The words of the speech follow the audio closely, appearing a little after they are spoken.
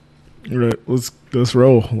Right, let's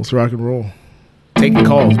roll. Let's rock and roll. Taking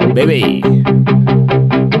calls, baby.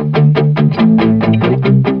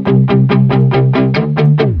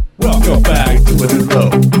 Welcome back to a new low.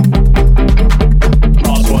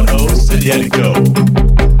 Lost one host and he had to go.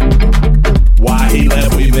 Why he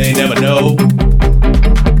left we may never know.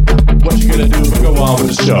 What you gonna do to go on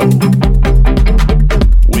with the show?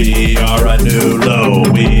 We are a new low.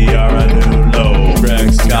 We are a new low.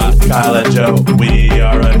 Greg, Scott, Kyle, and Joe. We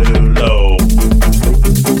are a new low.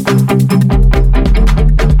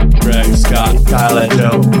 Greg, Scott, Kyle, and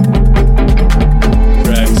Joe.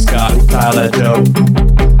 Greg, Scott, Kyle, and Joe.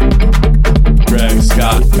 Greg,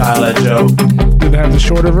 Scott, Kyle, and Joe. Did it have the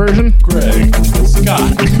shorter version? Greg,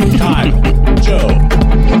 Scott, Kyle, Joe.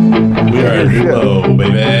 We are a new low,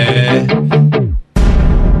 baby.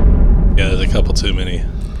 Yeah, there's a couple too many.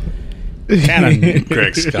 Canon.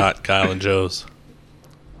 Greg, Scott, Kyle, and Joe's.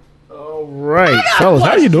 All right, fellas,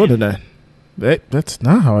 how you doing today? That's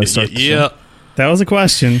not how I start. Yeah. That was a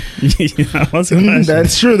question. That was a question.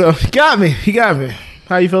 That's true though. He got me.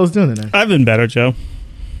 How you fellas doing today? I've been better, Joe.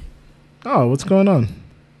 Oh, what's going on?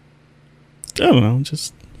 Oh, well,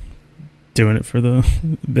 just doing it for the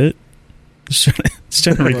bit. Just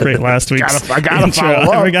trying to recreate last week's I gotta intro. follow up.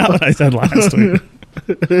 I forgot what I said last week.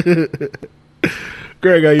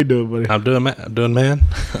 Greg, how you doing, buddy? I'm doing man.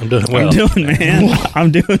 I'm doing well.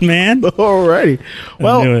 I'm doing man. Alrighty.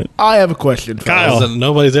 Well, I have a question. Kyle.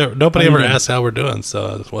 Nobody ever asked how we're doing, so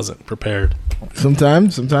I just wasn't prepared.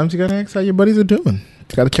 Sometimes you gotta ask how your buddies are doing.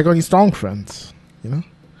 You gotta check on your strong friends. You know.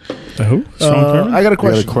 Who? I got a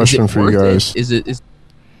question. I got a question for you guys. Is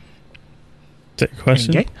that a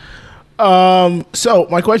question? Okay. So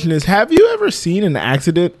my question is: have you ever seen an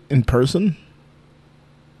accident in person,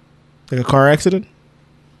 like a car accident?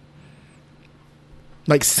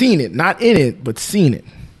 Like seen it, not in it, but seen it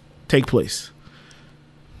take place.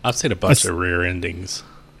 I've seen a bunch of rear endings.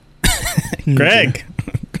 Greg,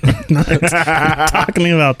 talk to me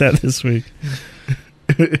about that this week.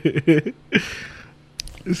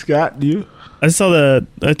 Scott, you? I told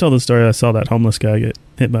the story. I saw that homeless guy get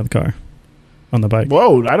hit by the car on the bike.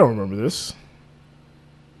 Whoa, I don't remember this.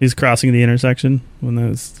 He's crossing the intersection when it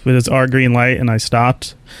was our green light, and I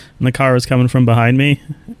stopped, and the car was coming from behind me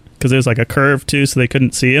because there was like a curve too, so they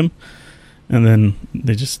couldn't see him, and then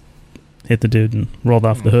they just hit the dude and rolled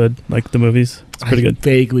off the hood like the movies. It's pretty good. I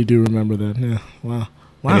vaguely do remember that. Yeah. Wow.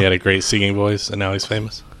 And he had a great singing voice, and now he's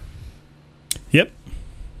famous. Yep.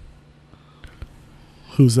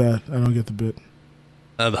 Who's that? I don't get the bit.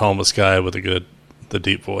 The homeless guy with the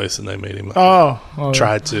deep voice, and they made him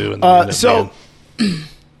tried to. And so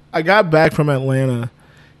I got back from Atlanta,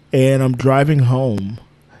 and I'm driving home,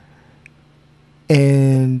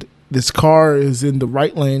 and this car is in the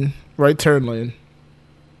right turn lane.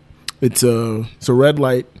 It's a red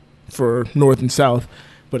light for north and south,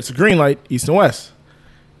 but it's a green light east and west.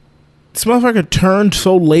 This motherfucker turned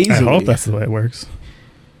so lazily. I hope that's the way it works.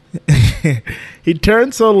 He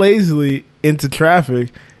turned so lazily into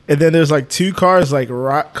traffic, and then there's like two cars like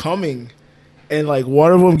coming, and like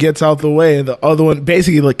one of them gets out the way, and the other one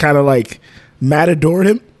basically like kind of like matadored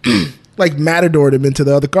him, like matadored him into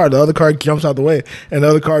the other car. The other car jumps out the way, and the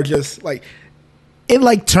other car just like it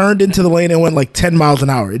like turned into the lane and went like 10 miles an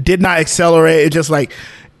hour. It did not accelerate. It just like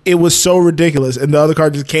it was so ridiculous, and the other car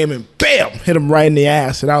just came and bam hit him right in the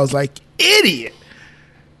ass, and I was like, idiot.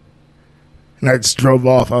 And I just drove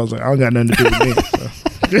off. I was like, I don't got nothing to do with me. So.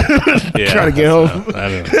 Trying to get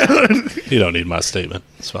home. You don't need my statement.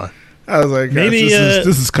 It's fine. I was like, maybe this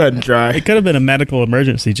is cut and dry. It could have been a medical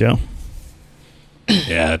emergency, Joe.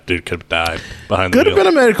 Yeah, that dude could have died behind could the have been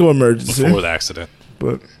a medical emergency before the accident.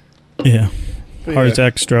 But heart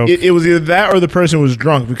attack, stroke. It was either that or the person was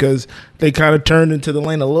drunk because they kind of turned into the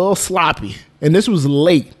lane a little sloppy. And this was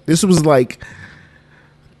late. This was like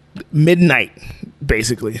midnight,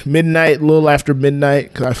 basically. Midnight, a little after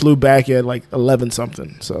midnight, because I flew back at like 11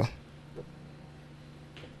 something. So,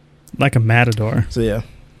 like a matador. So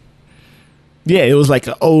yeah, it was like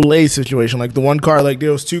an Olay situation. Like the one car, like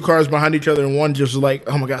there was two cars behind each other, and one just was like,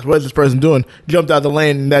 "Oh my gosh, what is this person doing?" Jumped out the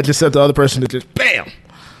lane, and that just set the other person to just bam.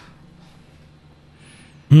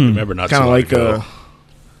 Remember, not kind too long ago,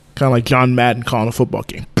 kind of like John Madden calling a football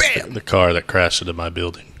game. Bam. The car that crashed into my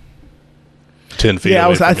building. 10 feet Yeah,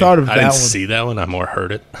 away I thought of I that didn't one. see that one. I more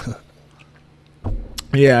heard it.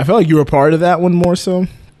 Yeah, I felt like you were a part of that one more so.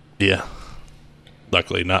 Yeah.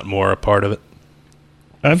 Luckily, not more a part of it.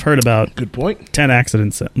 I've heard about Good point. 10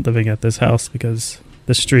 accidents living at this house because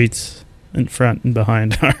the streets in front and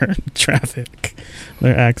behind are traffic.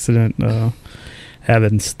 They're accident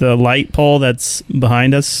heavens. The light pole that's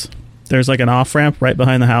behind us, there's like an off-ramp right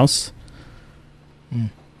behind the house.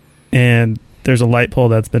 and there's a light pole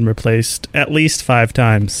that's been replaced at least 5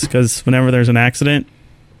 times because whenever there's an accident,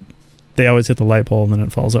 they always hit the light pole and then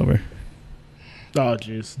it falls over. Oh,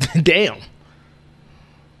 jeez. Damn.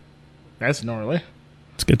 That's gnarly.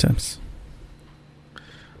 It's good times.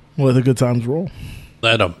 Let the good times roll.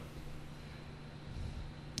 Let them.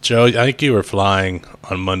 Joe, I think you were flying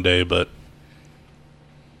on Monday, but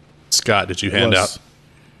Scott, did you hand out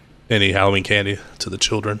any Halloween candy to the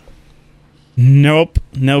children? Nope.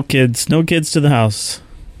 No kids. No kids to the house.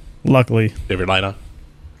 Luckily. Did you have your light on?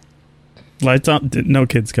 Lights on. No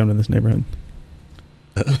kids come to this neighborhood.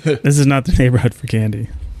 This is not the neighborhood for candy.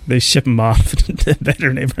 They ship them off to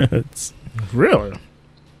better neighborhoods. Really?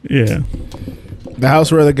 Yeah. The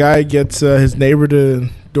house where the guy gets his neighbor to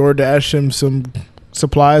DoorDash him some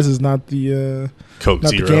supplies is not the Coke not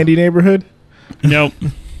Zero. the candy neighborhood. Nope.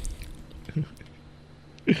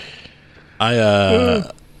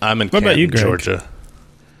 I'm in What about you, Canton, Greg? Georgia.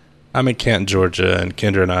 I'm in Canton, Georgia, and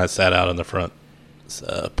Kendra and I sat out on the front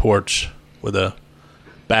porch with a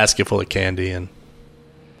basket full of candy and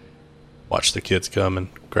watched the kids come and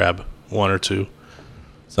grab one or two,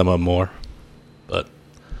 some of them more. But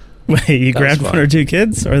Wait, you That grabbed was one fun. or two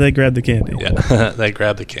kids, or they grabbed the candy? yeah, they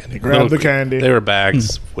grabbed the candy. Grabbed the candy. They were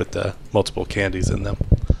bags with multiple candies in them.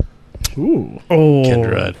 Ooh. Oh,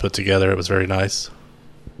 Kendra had put together. It was very nice.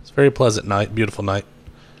 It's a very pleasant night, beautiful night.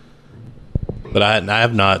 But I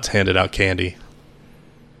have not handed out candy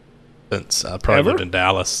since I probably Ever? lived in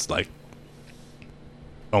Dallas like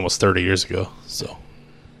almost 30 years ago. So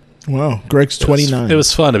Wow. Greg's 29. it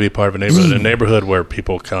was fun to be part of a neighborhood where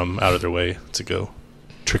people come out of their way to go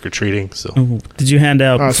trick or treating. So Oh, did you hand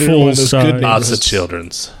out Oh, so you're one full of those size? good neighbors. lots of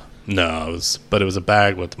children's. No, it was a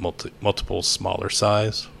bag with multiple smaller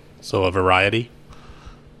size, so a variety.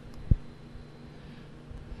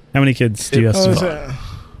 How many kids do you It was estimate? fun.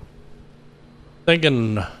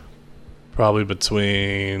 Thinking probably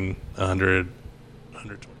between 100,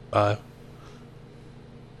 125.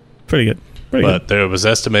 Pretty good. Pretty But there was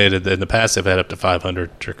estimated that in the past they've had up to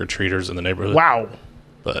 500 trick-or-treaters in the neighborhood. Wow.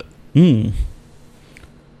 But good.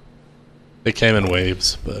 they came in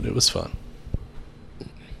waves, but it was fun.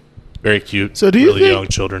 Very cute, So do you really think- young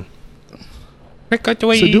children. So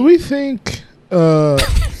do we think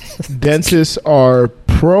dentists are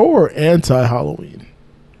pro or anti-Halloween?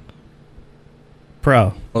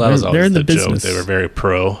 Pro. Well, that was they're always in the the joke. business. They were very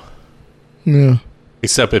pro. Yeah.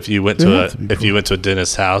 Except if you went They to have to be pro. you went to a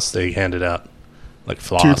dentist's house, they handed out like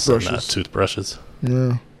floss and Toothbrushes. toothbrushes.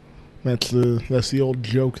 Yeah. That's the old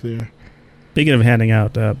joke there. Speaking of handing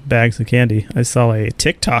out bags of candy, I saw a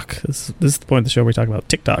TikTok. This is the point of the show where we talk about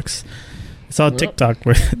TikToks. I saw a Yep. TikTok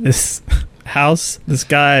where this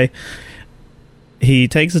guy, he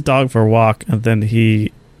takes his dog for a walk and then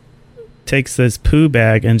he takes this poo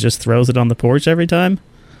bag and just throws it on the porch every time.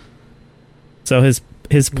 So his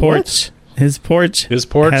porch, his porch, His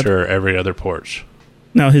porch had- or every other porch?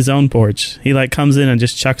 no, his own porch. He like comes in and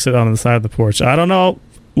just chucks it on the side of the porch. I don't know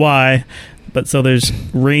why, but so there's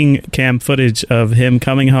ring cam footage of him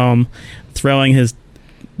coming home, throwing his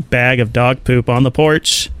bag of dog poop on the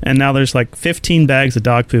porch, and now there's like 15 bags of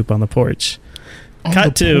dog poop on the porch. On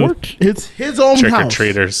Cut the to porch? It's his own Trick or house.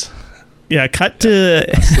 treaters. yeah, cut to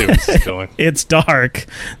See where this is going. it's dark.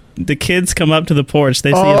 The kids come up to the porch.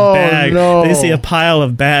 They see Oh, a bag. no. They see a pile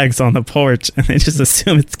of bags on the porch, and they just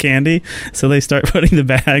assume it's candy. So they start putting the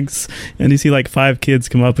bags, and you see like 5 kids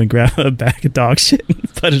come up and grab a bag of dog shit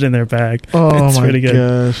and put it in their bag. Oh It's my pretty good.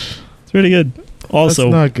 gosh. It's pretty good.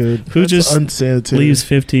 Also, That's not good. who That's just unsanitary. leaves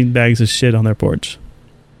 15 bags of shit on their porch?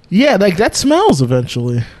 Yeah, like that smells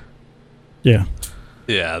eventually. Yeah.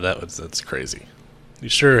 Yeah, that's crazy. You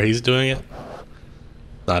sure he's doing it?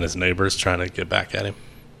 Not his neighbors trying to get back at him.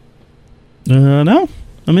 No.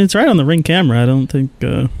 I mean, it's right on the Ring camera. I don't think.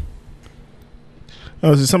 Oh,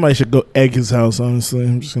 so somebody should go egg his house. Honestly,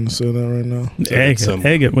 I'm just gonna say that right now. Some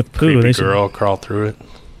Egg it with poo. Creepy They should girl crawl through it.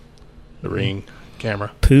 The Ring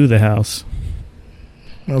camera. poo the house.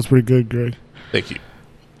 That was pretty good, Greg. Thank you.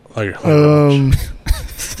 Oh, you're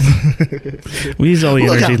We used all the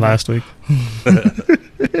Look energy out. last week.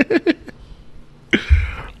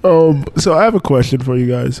 So I have a question for you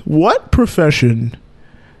guys. What profession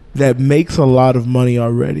that makes a lot of money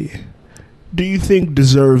already do you think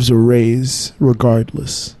deserves a raise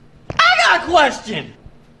regardless? Got a question.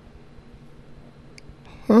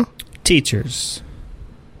 Teachers.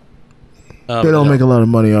 They don't make a lot of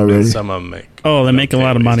money already. Some of them make. Oh, they make a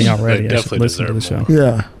lot of money already. They I should definitely listen to the deserve show. more.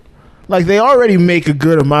 Yeah. Like they already make a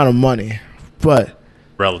good amount of money, but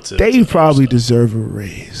Relative. they to probably other stuff. deserve a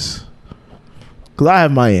raise. Because I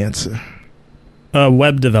have my answer.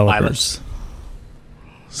 Web developers.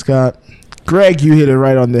 Scott, Greg, you hit it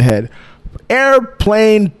right on the head.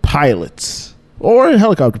 Airplane pilots or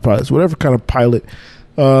helicopter pilots, whatever kind of pilot.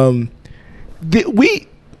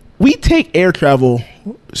 We take air travel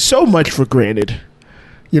so much for granted.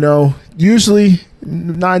 Usually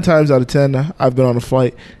 9 times out of 10, I've been on a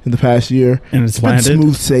flight in the past year. And it's been landed?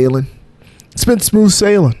 smooth sailing. It's been smooth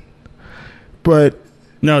sailing. But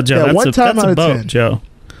No, Joe, yeah, that's a boat, Joe.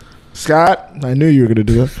 Scott, I knew you were going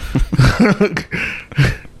to do that.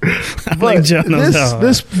 I think Joe knows how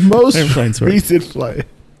this most airplanes work. recent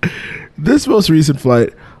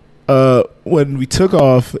flight, when we took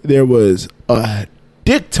off, there was a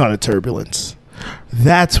dick ton of turbulence.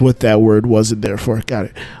 That's what that word wasn't there for. Got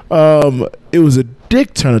it. It was a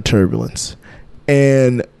dick ton of turbulence,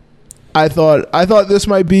 and I thought this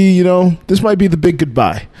might be the big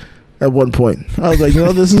goodbye. At one point, I was like,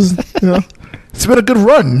 this is it's been a good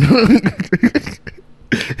run.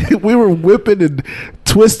 We were whipping and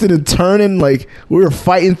twisting and turning like we were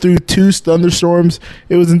fighting through 2 thunderstorms.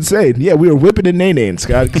 It was insane. Yeah, we were whipping and nay-naying,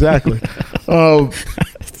 Scott. Exactly.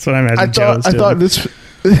 That's what I imagine Joe was doing. I thought this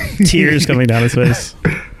tears coming down his face.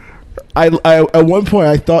 I at one point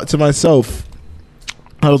I thought to myself,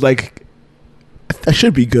 I was like, that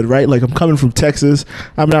should be good, right? Like, I'm coming from Texas.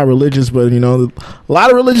 I'm not religious, but a lot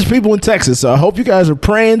of religious people in Texas. So I hope you guys are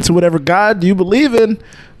praying to whatever God you believe in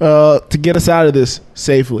to get us out of this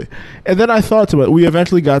safely. And then I thought to it, we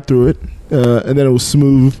eventually got through it, and then it was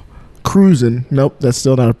smooth cruising. Nope, that's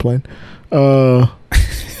still not a plane. I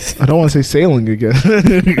don't want to say sailing again.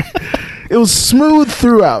 It was smooth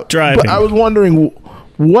throughout. Driving. But I was wondering,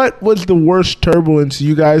 what was the worst turbulence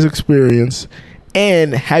you guys experienced?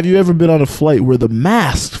 And have you ever been on a flight where the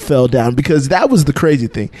mast fell down? Because that was the crazy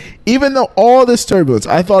thing. Even though all this turbulence,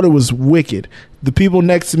 I thought it was wicked. The people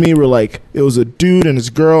next to me were like, it was a dude and his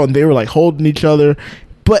girl, and they were like holding each other.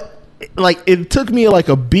 But like, it took me like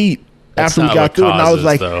a beat after we got through it, and I was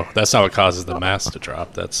like, that's not what causes the mast to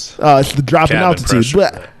drop. That's it's the drop in cabin altitude. pressure.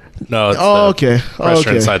 But No, it's okay.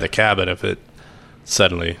 pressure inside the cabin. If it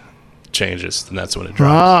suddenly changes, then that's when it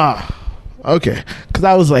drops. Okay, because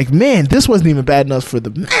I was like, man, this wasn't even bad enough for the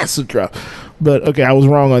massive drop. But okay, I was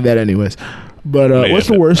wrong on that anyways. But what's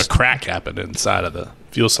the worst? A crack happened inside of the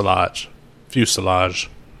fuselage,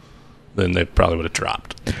 then they probably would have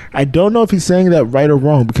dropped. I don't know if he's saying that right or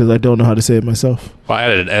wrong because I don't know how to say it myself. Well, I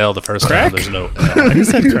added an L the first time. There's no L. You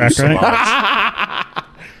said crack, right?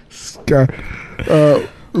 Scott,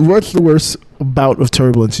 what's the worst bout of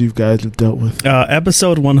turbulence you guys have dealt with?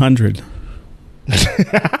 Episode 100.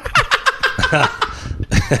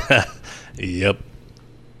 Yep.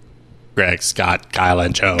 Greg, Scott, Kyle,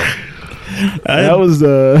 and Joe. That was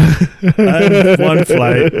I had one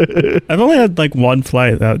flight. I've only had like one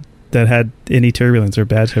flight that had any turbulence or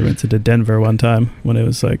bad turbulence into Denver one time when it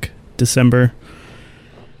was like December.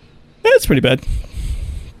 It's pretty bad.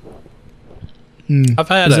 I've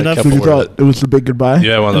had Is a enough? couple So you where thought it was the big goodbye?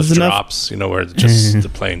 yeah, one of those Is enough? drops, where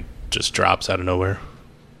the plane just drops out of nowhere.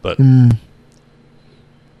 But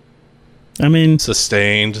I mean,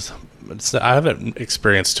 sustained. I haven't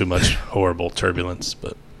experienced too much horrible turbulence,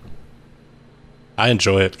 but I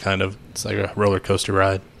enjoy it kind of. It's like a roller coaster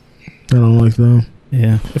ride. I don't like that.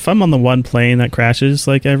 yeah. If I'm on the one plane that crashes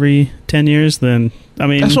like every 10 years, then I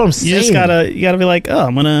mean, That's what I'm you just saying. gotta be like, oh,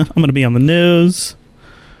 I'm gonna be on the news.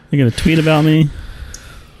 They're gonna tweet about me.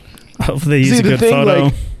 Hopefully they use a good photo.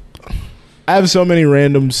 Like, I have so many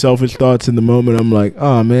random selfish thoughts in the moment. I'm like,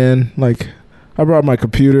 oh man, like I brought my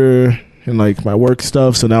computer and like my work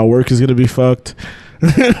stuff, so now work is gonna be fucked.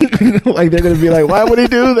 Like they're gonna be like, why would he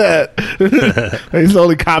do that? He's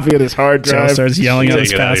only copying his hard Joe drive. starts yelling out his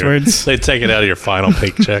Take it out of your- passwords. They take it out of your final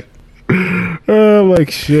paycheck. I'm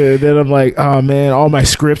like, shit. Then I'm like, oh man, all my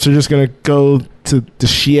scripts are just gonna go to the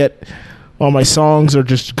shit. All my songs are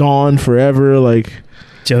just gone forever. Like,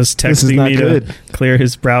 Joe's this is texting not me good. to clear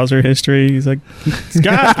his browser history. He's like,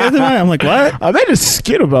 Scott, get the money. I'm like, what? I made a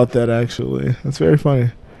skit about that actually. That's very funny.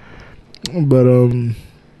 But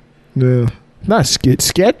yeah, not skit,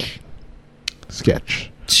 sketch.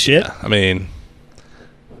 Shit. I mean,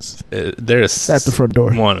 there's At the front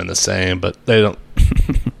door. one and the same, but they don't.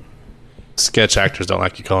 Sketch actors don't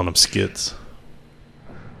like you calling them skits.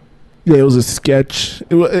 Yeah, it was a sketch.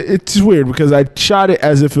 It's weird because I shot it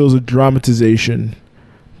as if it was a dramatization,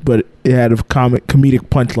 but it had a comedic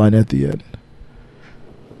punchline at the end.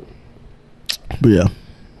 But yeah,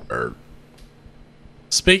 Or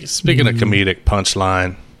speaking of comedic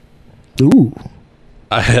punchline, ooh,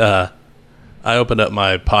 I opened up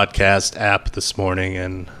my podcast app this morning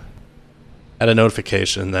and had a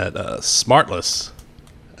notification that Smartless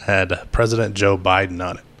had President Joe Biden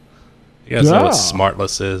on it. You guys know what Yeah.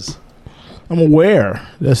 Smartless is? I'm aware.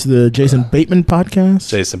 That's the Jason Bateman podcast.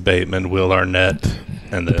 Jason Bateman, Will Arnett,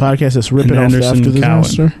 and The podcast that's ripping And off Anderson after Cowan.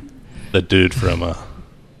 disaster. the dude from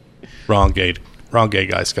Wrong Gay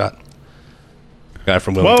Guy, Scott. Guy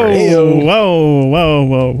from Will Whoa, and Grace.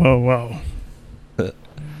 whoa. But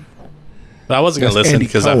I wasn't going to That's listen Andy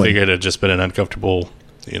because I Cohen. figured it had just been an uncomfortable,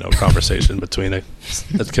 conversation between a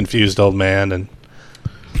confused old man and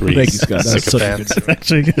three Thank you, Scott. That's such a sycophants. good That's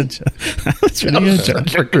actually a good joke. That's really good joke.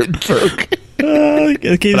 Such a good joke.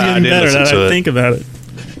 It keeps But I getting did better listen now to that I it. think about it.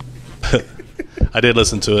 I did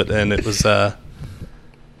listen to it, and it was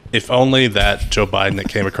if only that Joe Biden that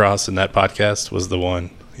came across in that podcast was the one,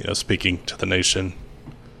 speaking to the nation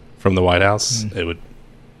from the White House, it would,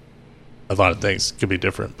 a lot of things could be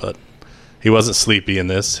different, but he wasn't sleepy in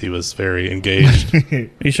this. He was very engaged, Are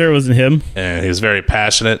you sure it wasn't him? and he was very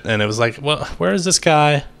passionate, and it was like, well, where is this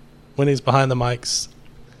guy when he's behind the mics,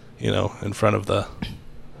 in front of the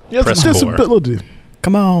He has Press a corps. disability.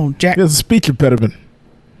 Come on, Jack. He has a speech impediment.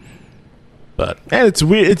 but And it's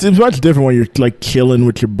weird. It's much different when you're like killing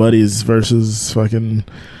with your buddies versus fucking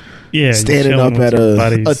Yeah, standing chilling up with at your a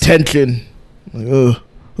buddies. attention. Like,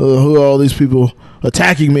 who are all these people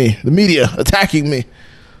attacking me? The media attacking me.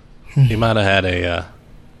 he might have had a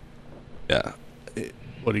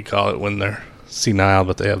what do you call it when they're senile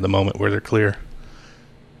but they have the moment where they're clear,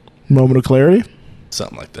 Moment of clarity.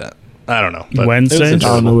 something like that. I don't know, but Wednesday? it was I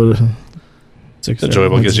don't know enjoyable. what it is. Six,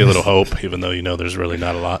 Enjoyable, seven, gives you a little hope, even though there's really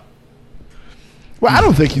not a lot. Well, I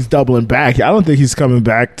don't think he's doubling back. I don't think he's coming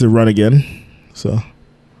back to run again. So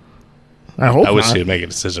I hope. I wish not. he'd make a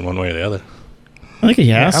decision one way or the other. I think he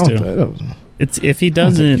has I to. don't- It's if he think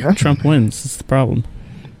doesn't, he has to. Trump wins. That's the problem.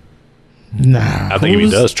 Nah. I think if he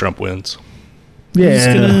Who's- does, Trump wins.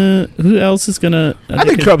 Yeah. Who else is gonna? I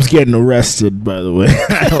think Trump's getting arrested. By the way,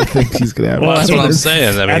 I don't think he's gonna have. Well, That's what I'm that's-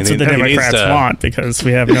 saying. I mean, That's what the he needs Democrats to. want because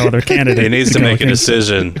we have no other candidate. He needs to go make a against.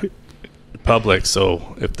 decision public.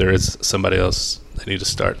 So if there is somebody else, they need to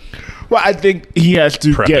start. Well, I think he has to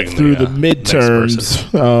Prepping get through the, the next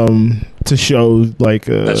midterms to show like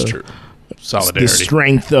That's true. the Solidarity.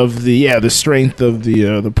 strength of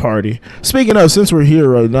the party. Speaking of, since we're here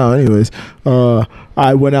right now, anyways,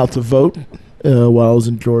 I went out to vote while I was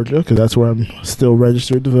in Georgia because that's where I'm still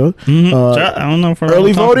registered to vote. Mhm. Uh, I don't know if we're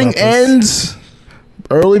Early gonna talk voting about this. ends.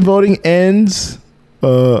 Early voting ends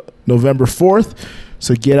November 4th.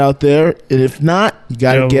 So get out there, and if not, you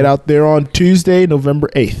got to Yo. get out there on Tuesday, November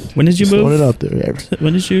 8th. When did you Just throwing move? it out there.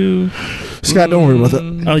 When did you? Scott, don't worry about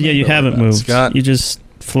that. Oh yeah, you haven't about moved. Scott. You just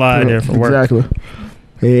fly there for work.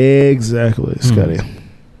 Exactly, Scotty.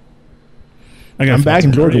 I gotta I'm back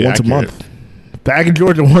in fly Georgia pretty once accurate. a month. Back in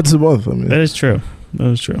Georgia once a month. I mean, That is true. That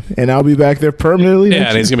is true. and I'll be back there permanently. Yeah, next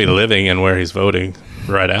and he's year. gonna be living in where he's voting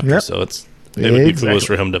right after. Yep. So it would be Exactly. foolish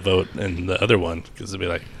for him to vote in the other one because it'd be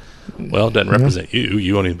like, well, it doesn't represent you.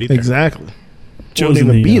 You won't even be there. Exactly. Joe's Won't in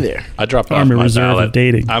even the, be there. I dropped off Army my Reserve ballot. of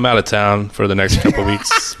dating. I'm out of town for the next couple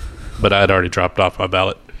weeks, but I had already dropped off my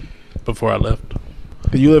ballot before I left.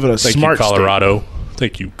 You live in a Thank smart you, Colorado.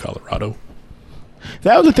 Thank you, Colorado. state.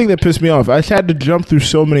 That was the thing that pissed me off. I had to jump through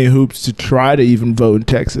so many hoops to try to even vote in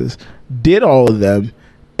Texas. Did all of them,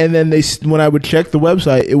 and then when I would check the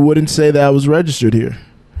website, it wouldn't say that I was registered here.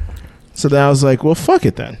 So then I was like, "Well, fuck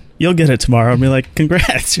it then." You'll get it tomorrow and be like,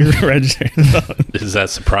 "Congrats, you're registered to vote Does that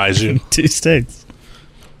surprise you? in 2 states."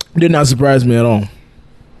 Did not surprise me at all.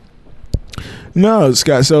 No,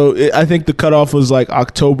 Scott. So I think the cutoff was like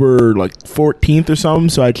October 14th or something.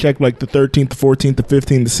 So I checked like the 13th, the 14th, the 15th,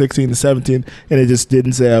 the 16th, the 17th, and it just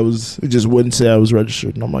didn't say I was. It just wouldn't say I was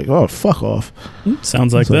registered. And I'm like, oh, fuck off.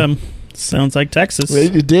 Sounds like So- them. Sounds like Texas.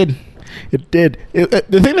 It did. It did.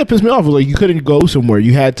 The thing that pissed me off was like you couldn't go somewhere.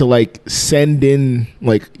 You had to like send in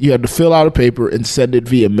you had to fill out a paper and send it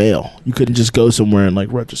via mail. You couldn't just go somewhere and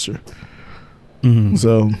like register. Mhm.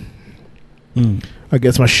 So Mm. I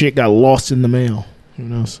guess my shit got lost in the mail. Who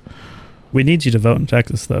knows? We need you to vote in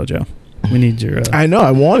Texas, though, Joe. We need your. I know.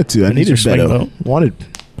 I wanted to. I Need your needed swing better. vote.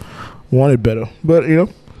 Wanted better. But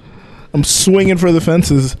I'm swinging for the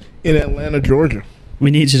fences in Atlanta, Georgia.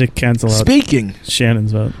 We need you to cancel out Speaking.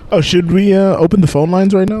 Shannon's vote. Oh, should we open the phone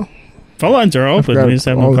lines right now? Phone lines are open. forgot We just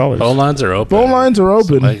have all- no callers. Phone lines are open. Phone lines are open,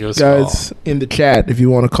 Somebody give us a guys. In the chat, if you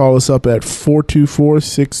want to call us up at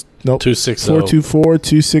 260.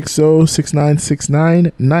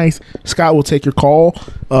 424-260-6969. Nice. Scott will take your call.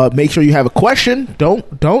 Make sure you have a question. Don't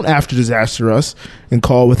after disaster us and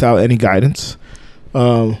call without any guidance.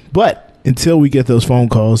 But until we get those phone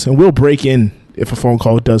calls, and we'll break in if a phone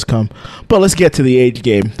call does come. But let's get to the age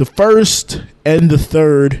game. The first and the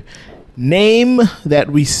third name that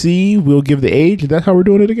we see, we'll give the age. Is that how we're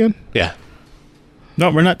doing it again? Yeah. No,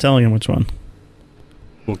 we're not telling him which one.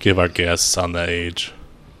 We'll give our guess on the age.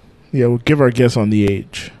 Yeah, we'll give our guess on the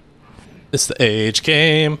age. It's the age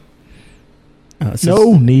game. It says,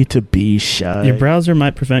 No need to be shy. your browser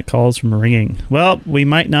might prevent calls from ringing. Well, we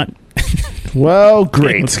might not. Well,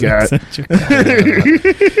 great, Scott.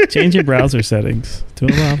 Change your browser settings to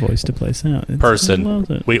allow voice to play sound. It Person. allows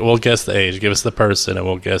it. We'll guess the age. Give us the person, and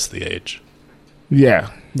we'll guess the age. Yeah.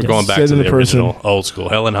 We're going back Said to in the the person. original, old school.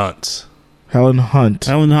 Helen Hunt. Helen Hunt.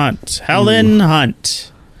 Helen Hunt. Helen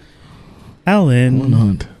Hunt. Helen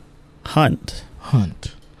Hunt. Hunt.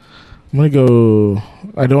 Hunt. I'm going to go...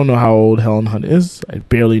 I don't know how old Helen Hunt is. I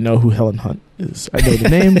barely know who Helen Hunt is. I know the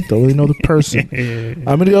name, don't really know the person.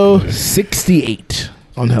 I'm going to go 68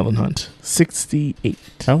 on Helen Hunt. 68.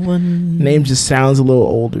 Helen. Name just sounds a little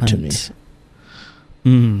older to me.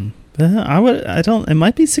 It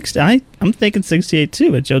might be 60. I'm thinking 68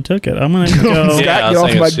 too, but Joe took it. I'm going to go. Yeah, I Scott, was get off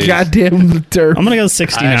thinking my she's- goddamn turf. I'm going to go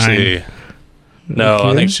 69. Actually, no, I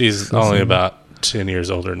Okay. think she's only about 10 years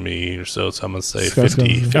older than me or so. So I'm going to say Scott's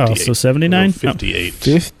 50, gonna- 58. so 79? 58.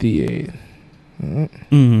 58. I should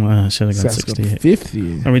have gone Scott's going 68.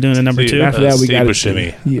 50. Are we doing a number Steve, two? After that, we Steve gotta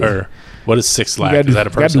Buscemi. do- yeah. Or what is Six We Lack? gotta Is that a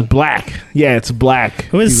do- gotta do person? Black. Yeah, it's Black.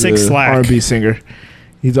 Who is He's Six a Lack? R&B singer.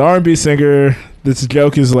 He's an R&B singer. This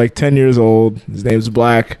joke is like 10 years old. His name's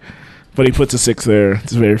Black, but he puts a 6 there.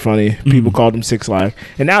 It's very funny. People called him Six Lack.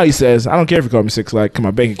 And now he says, I don't care if you call me Six Lack, cause my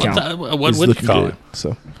bank account What is would you looking call good. him?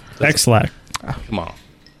 So X-Lack. Come on.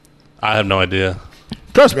 I have no idea.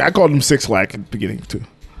 trust me, I called him Six Lack at the beginning too.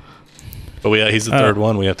 But he's the third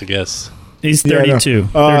one. We have to guess. He's Yeah, I know. 32.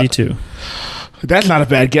 32. That's not a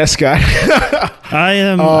bad guess, Scott.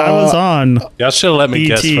 I was on Y'all should have let me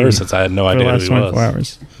guess E.T. first since I had no for the idea who last he 24 was.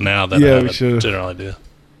 hours. Now that Yeah, I have we a should've. general idea.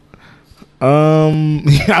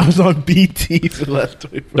 I was on BT for the last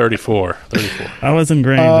 24. 34. I was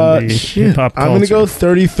ingrained in the hip hop culture. I'm gonna go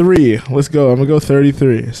 33. Let's go. I'm gonna go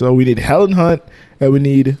 33. So we need Helen Hunt and we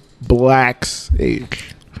need Black's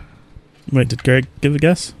age. Wait, did Greg give a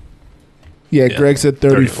guess? Yeah, Yeah, Greg said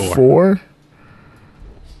 34. 34.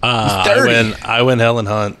 He's 30. I win Helen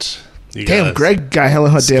Hunt. You Damn, guys- Greg got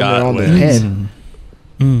Helen Hunt damn Scott near on the wins. head.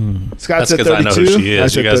 Scott That's said because 32. I know who she I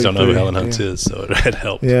is. You said guys don't know who 33. Helen Hunt yeah. is, so it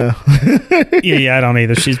helped. Yeah. yeah, I don't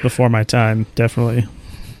either. She's before my time. Definitely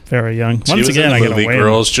very young. She Once was again, in I the gotta movie win.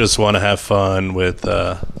 Girls Just Want to Have Fun with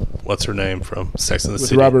what's her name from Sex and the With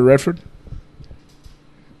City. Robert Redford.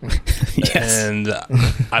 Yes. And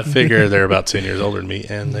I figure they're about 10 years older than me,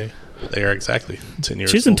 and they are exactly 10 years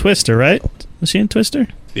She's in older. Twister, right? Was she in Twister?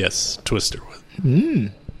 Yes, Twister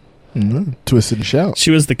Twist and shout.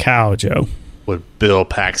 She was the cow, Joe. with Bill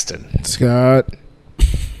Paxton. Scott.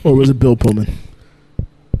 Or was it Bill Pullman?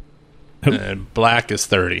 And Black is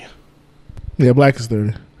 30. Yeah, Black is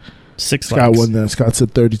 30. Six Scott legs. won that. Scott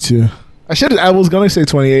said 32. I was gonna say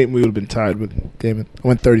 28 and we would have been tied, but damn it. I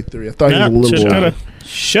went 33. I thought Yeah, he was a little shoulda, older. coulda.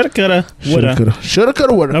 Shoulda, coulda, Shoulda, woulda. coulda. Shoulda,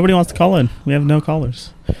 coulda, woulda. Nobody wants to call in. We have no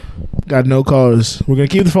callers. Got no callers. We're gonna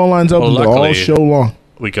keep the phone lines open Well, all luckily- show long.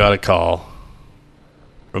 We got a call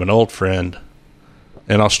from an old friend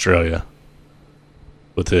in Australia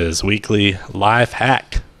with his weekly life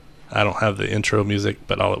hack. I don't have the intro music,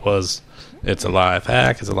 but all it was, it's a life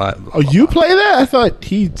hack. It's a life. Oh, you play that? I thought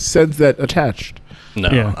he sends that attached. No,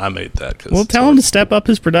 Yeah. I made that. 'cause Well, it's tell what- him to step up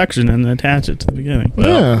his production and attach it to the beginning. Well,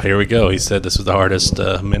 Yeah. here we go. He said this was the hardest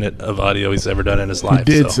minute of audio he's ever done in his He life.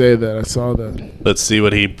 did so say that. I saw that. let's see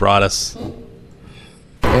what he brought us.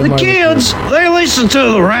 And The my- kids, they listen to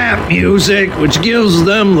the rap music, which gives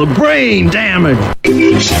them the brain damage.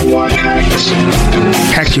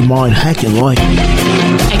 Hack your mind, hack your life.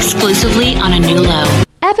 Exclusively on a new low.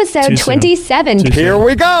 Episode Too soon. 27. Here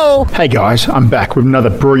we go. Hey guys, I'm back with another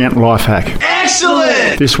brilliant life hack.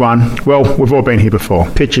 Excellent! This one, well, we've all been here before.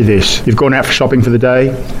 Picture this. You've gone out for shopping for the day.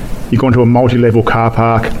 You've gone to a multi-level car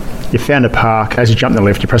park. You found a park. As you jump to the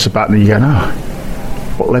left, you press a button and you go, no.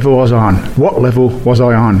 What level was I on? What level was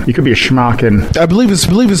I on? You could be a schmuck and I believe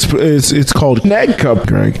it's called Nag Cup,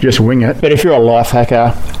 Greg. just wing it. But if you're a life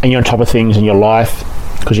hacker and you're on top of things in your life,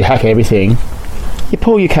 because you hack everything, you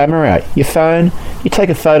pull your camera out, your phone, you take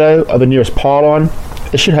a photo of the nearest pylon.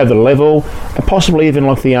 It should have the level and possibly even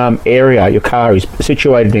like the area your car is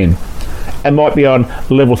situated in. It might be on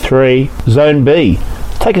level 3, zone B.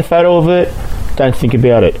 Take a photo of it, don't think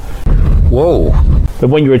about it. Whoa. But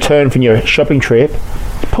when you return from your shopping trip,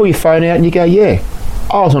 you pull your phone out and you go, yeah,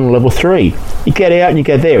 I was on level 3. You get out and you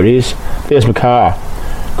go, there it is, there's my car.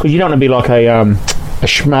 Because you don't want to be like a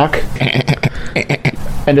schmuck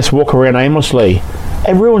and just walk around aimlessly.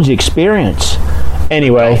 It ruins the experience.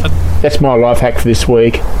 Anyway, that's my life hack for this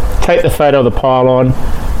week. Take the photo of the pylon,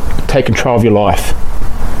 take control of your life.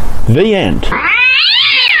 The end.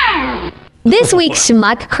 This week's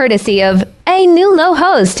schmuck courtesy of a new low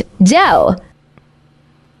host, Joe.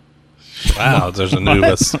 Wow, there's a new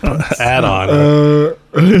add-on.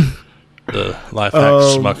 The life hack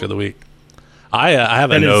schmuck of the week. I have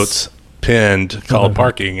a note pinned called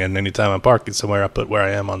parking, and anytime I'm parking somewhere, I put where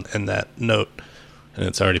I am in that note, and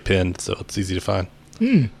it's already pinned, so it's easy to find.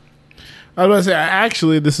 I was going to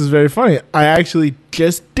say, this is very funny. I actually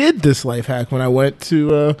just did this life hack when I went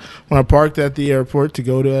to, when I parked at the airport to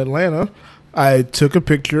go to Atlanta. I took a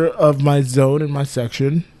picture of my zone and my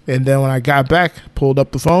section, and then when I got back, pulled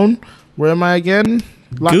up the phone. Where am I again?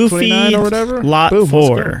 Lot Goofy 29 or whatever? Lot Boom,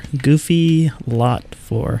 4. Goofy Lot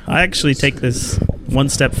 4. I actually take this one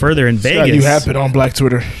step further in Vegas. You have been on Black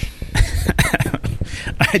Twitter.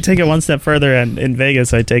 I take it one step further, and in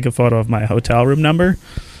Vegas, I take a photo of my hotel room number,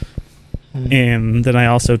 and then I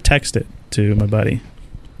also text it to my buddy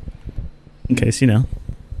in case,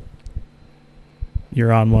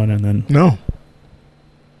 you're on one, and then No.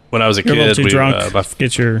 When I was a you're a kid, little too drunk,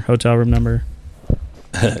 get your hotel room number.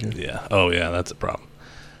 yeah. Oh, yeah, that's a problem.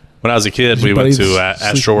 When I was a kid, we Your went to buddies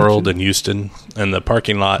Astroworld in Houston, and the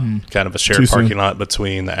parking lot, kind of a shared parking lot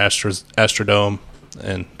between the Astrodome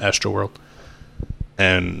and Astroworld.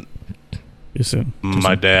 And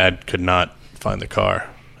my dad could not find the car,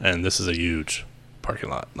 and this is a huge parking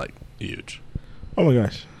lot, like huge. Oh my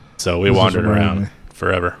gosh! So we wandered around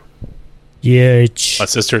forever. Huge. My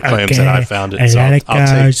sister claims that I found it, so I'll take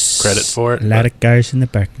credit for it. A lot of cars in the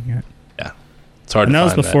parking lot. Yeah, it's hard. And to that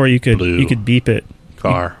was find before you could beep it.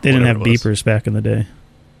 Car. They didn't have whatever it was. beepers back in the day.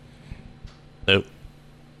 Nope.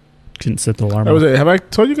 Couldn't set the alarm. Have I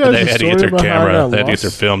told you guys They the had to story get their about how I camera. got They had to get their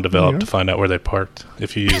lost? film developed to find out where they parked.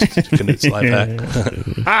 If you used Canute's life hack.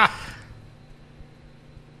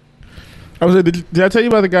 Did I tell you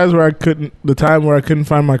about the guys where the time where I couldn't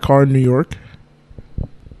find my car in New York?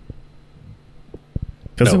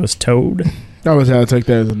 Because it was towed. That was how I take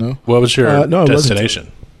that as a no. What was your no, it wasn't.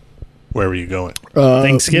 destination? Where were you going?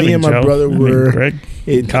 Thanksgiving. Me and my Joe. brother were. Greg,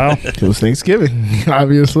 Kyle. It was Thanksgiving,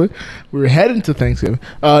 obviously. We were heading to Thanksgiving.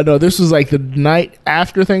 No, this was like the night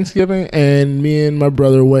after Thanksgiving, and me and my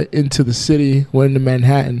brother went into the city, went into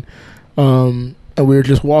Manhattan, and we were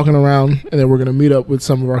just walking around, and then we're going to meet up with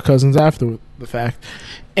some of our cousins after the fact.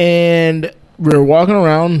 And we were walking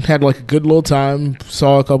around, had like a good little time,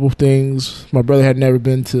 saw a couple of things. My brother had never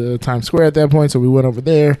been to Times Square at that point, so we went over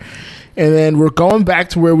there. And then we're going back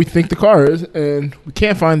to where we think the car is, and we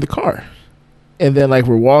can't find the car. And then, like,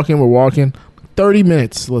 we're walking, 30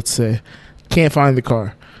 minutes, let's say, can't find the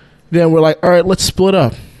car. Then we're like, all right, let's split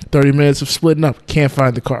up. 30 minutes of splitting up, can't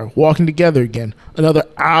find the car. Walking together again. Another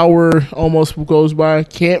hour almost goes by,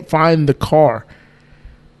 can't find the car.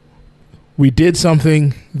 We did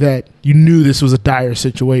something that you knew this was a dire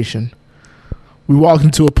situation. We walked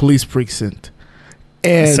into a police precinct.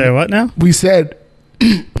 And say what now? We said...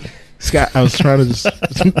 Scott, I was trying to just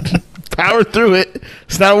power through it.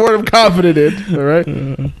 It's not a word I'm confident in. All right.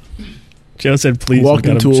 Joe said, "Please." Walked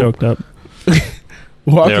Got him into choked up.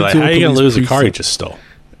 They're like, "How are you gonna lose a car you just stole?"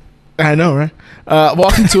 I know, right?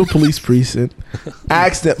 Walked into a police precinct.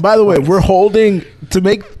 Asked them. By the way, we're holding to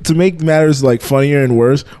make matters like funnier and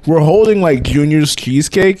worse. We're holding like Junior's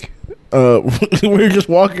cheesecake. We're just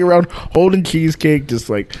walking around holding cheesecake, just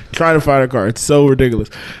like trying to find a car. It's so ridiculous.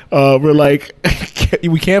 We're like,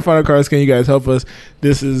 we can't find our cars. Can you guys help us?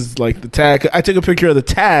 This is like the tag. I took a picture of the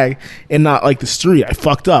tag and not like the street. I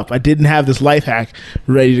fucked up. I didn't have this life hack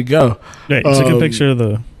ready to go. Right, took a picture of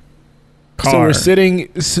the car. So we're sitting.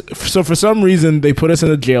 So for some reason they put us in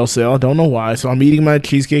a jail cell. I don't know why. So I'm eating my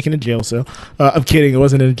cheesecake in a jail cell. I'm kidding. It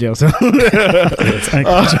wasn't in a jail cell. I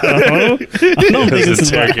don't think this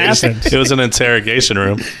is what happened. It was an interrogation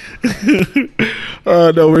room.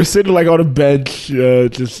 No, we're sitting like on a bench,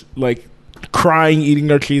 just like crying,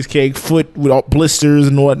 eating our cheesecake, foot with all blisters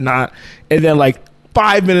and whatnot. And then like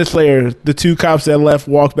 5 minutes later, the two cops that left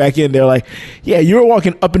walked back in. They're like, "Yeah, you were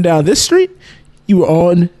walking up and down this street. You were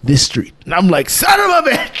on this street." And I'm like, "Son of a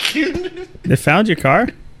bitch!" They found your car?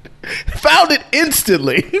 Found it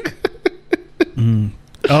instantly.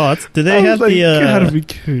 Oh, do they have like,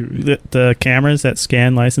 the cameras that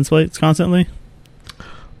scan license plates constantly?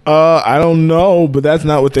 I don't know, but that's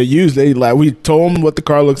not what they use. We told them what the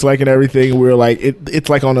car looks like and everything. We were like, it's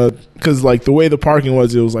like on a, because like the way the parking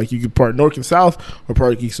was, it was like you could park north and south or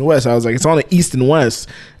park east and west. I was like, it's on the east and west.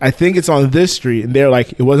 I think it's on this street, and they're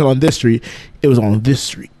like, it wasn't on this street. It was on this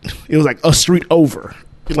street. It was like a street over.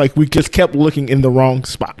 Like we just kept looking in the wrong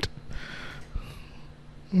spot.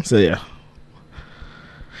 So yeah.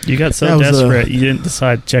 You got so desperate, you didn't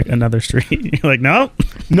decide to check another street. You're like, nope.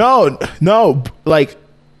 No, like,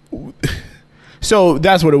 So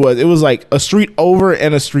that's what it was. It was like a street over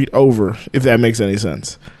and a street over, if that makes any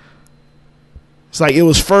sense. It's like it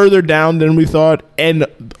was further down than we thought, and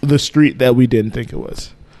the street that we didn't think it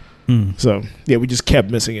was. So, yeah, we just kept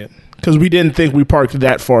missing it. Because we didn't think we parked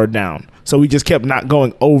that far down. So we just kept not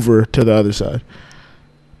going over to the other side.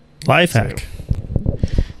 Life hack.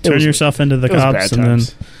 Turn yourself into the cops and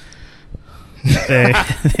then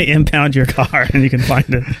they impound your car and you can find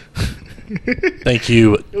it. Thank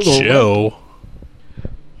you, Joe.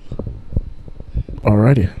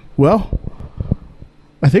 Alrighty. Well,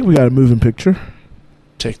 I think we got a moving picture.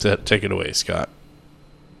 Take it away, Scott.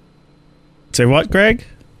 Say what, Greg?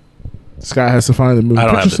 Scott has to find the moving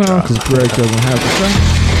I don't picture have the sound because Greg doesn't have the sound.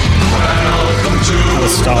 I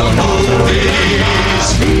was stalling.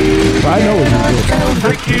 But I know what he's doing.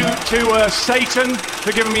 Thank you to Satan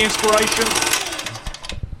for giving me inspiration.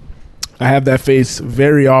 I have that face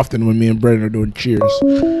very often when me and Brendan are doing cheers.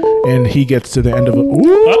 And he gets to the end of it.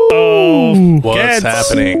 Uh-oh. What's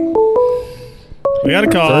happening? We got a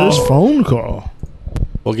call. First phone call.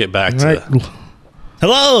 We'll get back Right. to that.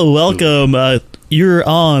 Hello, welcome. You're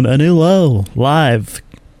on a new low live.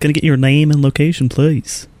 Can I get your name and location,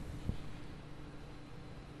 please?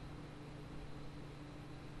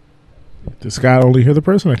 Does Scott only hear the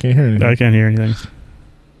person? I can't hear anything. I can't hear anything.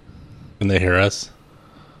 Can they hear us?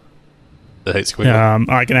 The hate squiggle.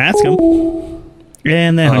 I can ask him.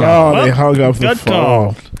 And then they hung up the good phone.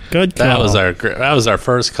 call. Good call. That was our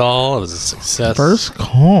first call. It was a success. First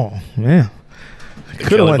call. Man.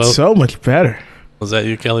 Could have went so much better. Was that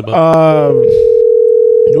you, Kelly Boat?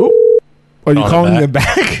 Nope. Are you calling it them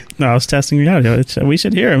back? No, I was testing the audio. We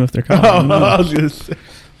should hear him if they're calling. I was gonna say.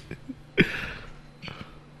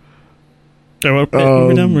 So we're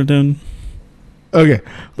done. We're done. Okay.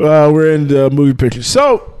 We're in the movie picture.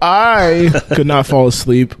 So I could not fall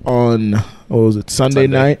asleep on, what was it, Sunday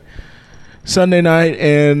night,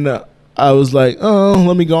 and I was like, oh,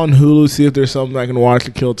 let me go on Hulu, see if there's something I can watch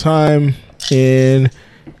to kill time. And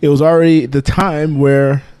it was already the time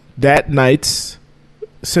where that night's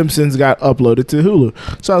Simpsons got uploaded to Hulu.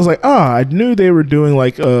 So I was like, I knew they were doing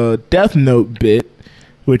like a Death Note bit,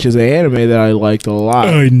 which is an anime that I liked a lot.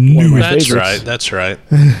 I knew it. That's right. That's right.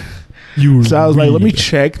 So I was like, let me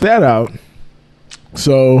check that out.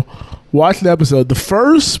 So watched the episode. The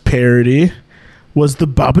first parody was the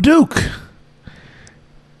Babadook.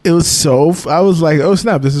 It was I was like, oh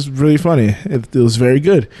snap, this is really funny. It was very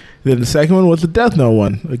good. Then the second one was the Death Note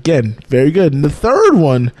one. Again, very good. And the third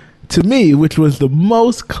one, to me, which was the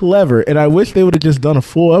most clever, and I wish they would have just done a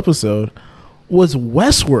full episode, was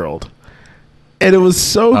Westworld. And it was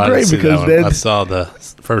so great because then I saw the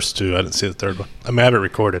first two. I didn't see the third one. I mean, I have it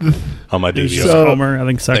recorded on my DVR. So- Homer, I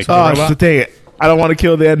think sex so dang it. I don't want to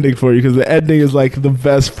kill the ending for you because the ending is like the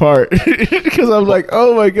best part. Because I'm like,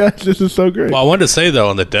 oh my gosh, this is so great. Well, I wanted to say though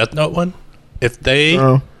on the Death Note one, if they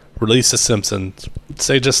release The Simpsons,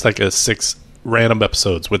 say just like a 6 random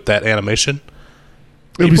episodes with that animation,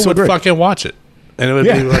 It'd be people so would great. fucking watch it, and it would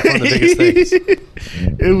be like one of the biggest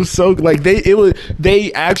things. It was so like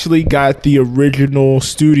they actually got the original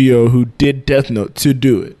studio who did Death Note to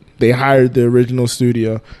do it. They hired the original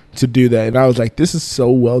studio to do that, and I was like, this is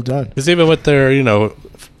so well done. Because even with their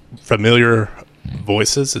familiar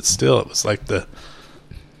voices, it was like it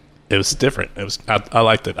was different. It was I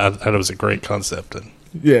liked it. I thought it was a great concept, and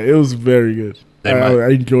Yeah, it was very good. I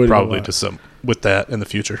enjoyed probably it do some with that in the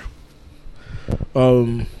future.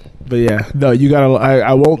 But yeah, no, you gotta.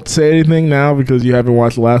 I won't say anything now because you haven't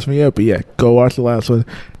watched the last one yet. But yeah, go watch the last one.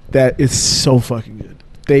 That is so fucking good.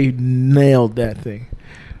 They nailed that thing.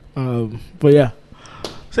 But yeah,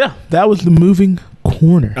 so yeah, that was the moving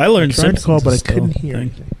corner. I learned tried to call, but I Simpsons couldn't still, hear I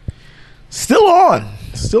anything. Still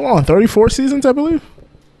on. 34 seasons, I believe.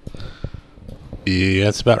 Yeah,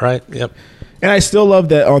 that's about right. Yep. And I still love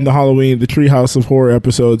that on the Halloween, the Treehouse of Horror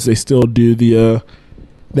episodes, they still do the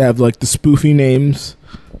they have like the spoofy names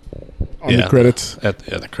on the credits.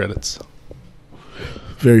 The credits.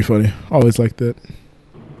 Very funny. Always like that.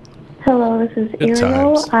 Hello, this is Good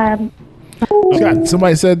Ariel. times. God,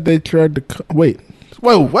 somebody said they tried to wait.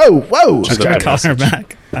 Whoa. Just I call her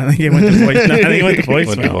back. I think it went to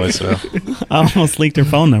voicemail. I almost leaked her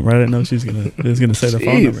phone number. I didn't know she was gonna say the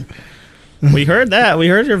phone number. We heard that. We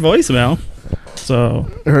heard your voicemail. So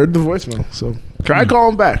I heard the voicemail. So try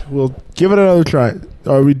calling back. We'll give it another try.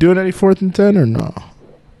 Are we doing any 4th and 10 or no?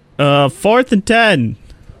 4th and 10.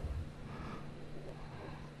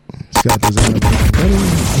 Scott doesn't have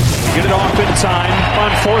Get it off in time on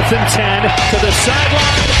 4th and 10 to the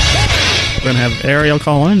sideline. We're gonna have Ariel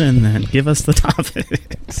call in and then give us the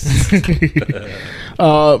topics.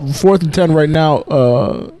 4th and 10 right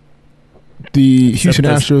now. The Houston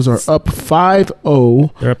Astros are up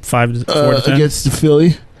 5-0. They're up 5-4 against the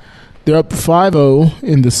Philly. They're up 5-0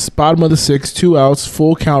 in the bottom of the sixth, 2 outs,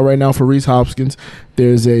 full count right now for Rhys Hoskins.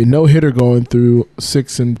 There's a no-hitter going through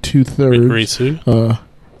 6 2/3. Rhys who?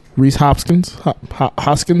 Rhys Hoskins.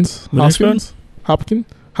 Hoskins. Hobson.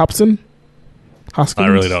 Hoskins. I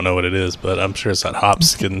really don't know what it is, but I'm sure it's not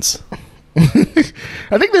Hopkins.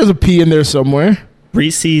 I think there's a P in there somewhere.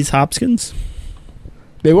 Reese's Hopkins.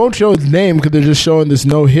 They won't show his name because they're just showing this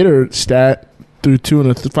no-hitter stat through 2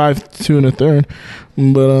 1/3.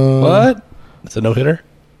 But what? It's a no-hitter?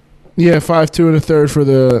 Yeah, 5 2 1/3 for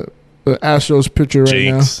the Astros pitcher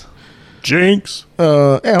right Jinx.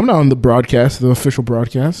 now. Hey, I'm not on the broadcast, the official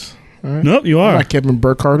broadcast. All right. Nope, you are. I'm not Kevin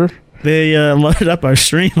Burkharder. They loaded up our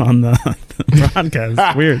stream on the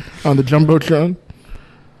broadcast. Weird. On the Jumbotron.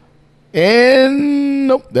 And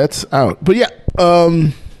nope, that's out. But yeah,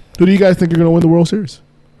 who do you guys think are going to win the World Series?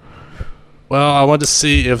 Well, I wanted to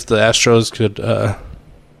see if the Astros could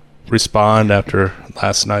respond after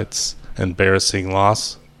last night's embarrassing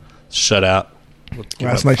loss, shutout.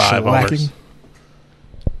 Last night's shellacking.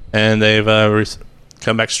 And they've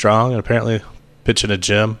come back strong and apparently pitching a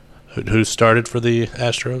gem. Who started for the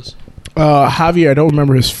Astros? Javier, I don't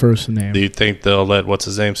remember his first name. Do you think they'll let what's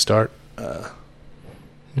his name start?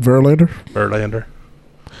 Verlander.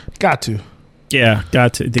 Got to. Yeah,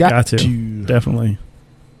 got to. Definitely.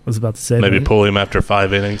 I was about to say maybe that. pull him after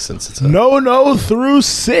 5 innings since it's no through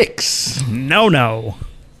 6. No.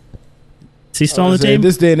 Is he still on the team? In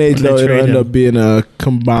this day and age, though, it'll end up being a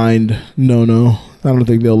combined no. I don't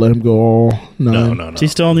think they'll let him go all 9. No. Is he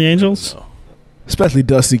still on the Angels? No. Especially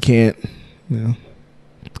Dusty can't.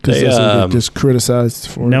 Because they just criticized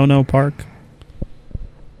for No Park.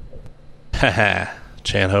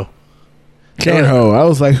 Chanho. I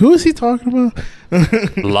was like, who is he talking about?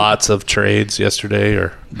 Lots of trades yesterday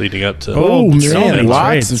or leading up to. Oh man,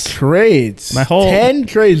 lots of trades. 10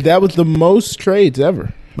 trades. That was the most trades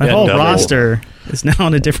ever. My whole roster is now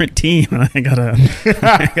on a different team, and I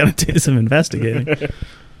gotta do some investigating.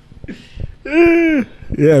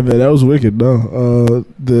 Yeah, man, that was wicked. No,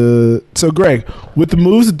 so Greg, with the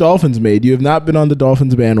moves the Dolphins made, you have not been on the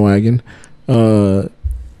Dolphins bandwagon. Do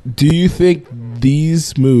you think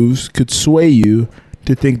these moves could sway you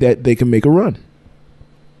to think that they can make a run?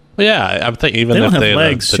 Well, yeah, I think even if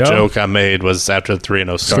the joke I made was after the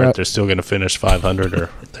 3-0 start, they're still going to finish 500 or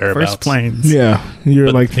thereabouts. First planes. Yeah,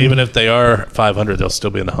 even if they are 500, they'll still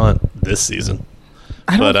be in the hunt this season.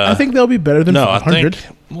 I think they'll be better than 500. I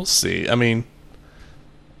think we'll see. I mean,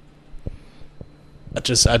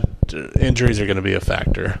 injuries are going to be a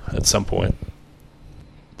factor at some point.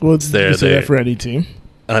 Well, it's there for any team.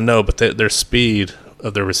 I know, but their speed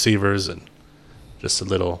of their receivers and just a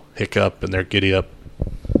little hiccup in their giddy up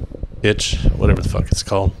hitch, whatever the fuck it's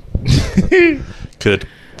called, could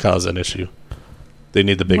cause an issue. They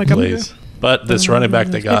need the big plays. But this running back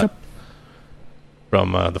they got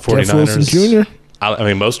from the 49ers. Jeff Wilson Jr. I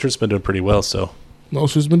mean, Mostert's been doing pretty well, so.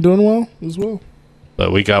 Mostert's been doing well as well.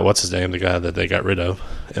 But we got, what's his name, the guy that they got rid of.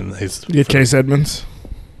 And he's Chase Edmonds.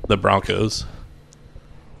 The Broncos.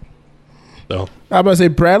 So. I'm about to say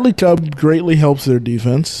Bradley Chubb greatly helps their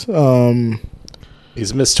defense.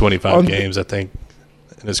 He's missed 25 games, I think,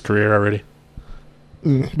 in his career already.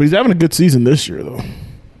 But he's having a good season this year, though.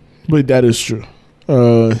 But that is true.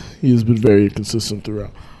 He's been very consistent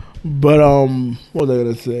throughout. But what was I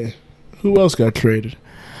gonna say? Who else got traded?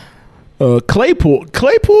 Claypool.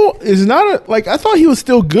 Claypool is not I thought he was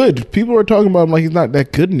still good. People were talking about him like he's not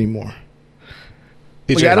that good anymore.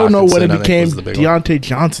 I don't know when it became Deontay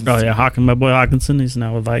Johnson. Oh yeah, my boy Hawkinson. He's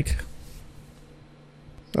now a Vike.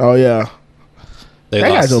 Oh yeah, that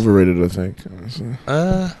guy's overrated. I think.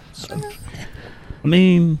 I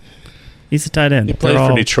mean, he's a tight end. He played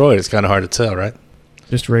for Detroit. It's kind of hard to tell, right?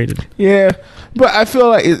 Just rated. Yeah, but I feel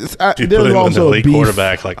like there was also a beef.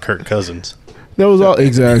 Quarterback like Kirk Cousins. There was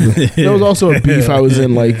exactly. There was also a beef I was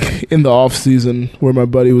in in the off season where my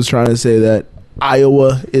buddy was trying to say that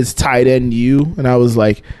Iowa is tight end U, and I was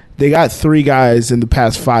like, they got 3 guys in the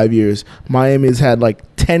past 5 years. Miami's had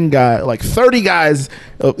 10 guys, 30 guys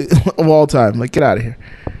of all time. Get out of here.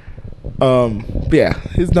 But yeah,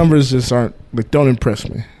 his numbers just aren't don't impress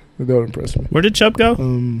me. They don't impress me. Where did Chubb go?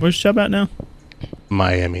 Where's Chubb at now?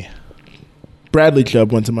 Miami. Bradley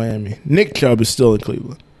Chubb went to Miami. Nick Chubb is still in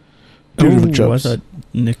Cleveland. 2 different Chubbs. I thought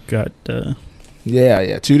Nick got.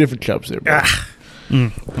 Yeah, 2 different Chubbs there. Bro.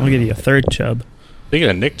 I'll give you a 3rd Chubb. Speaking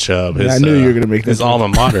of Nick Chubb, I knew you were going to make his alma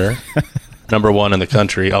mater, number 1 in the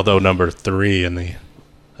country, although number 3 in the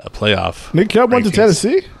playoff. Nick Chubb went to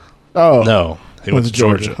Tennessee? Oh. No, he went to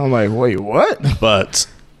Georgia. I'm like, wait, what? But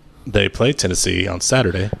they played Tennessee on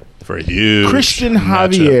Saturday, the for a huge Christian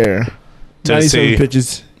matchup. Javier. Tennessee 97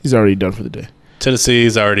 pitches. He's already done for the day.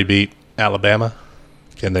 Tennessee's already beat Alabama.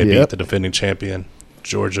 Can they Yep. beat the defending champion,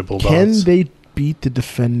 Georgia Bulldogs? Can they beat the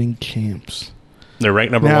defending champs? They're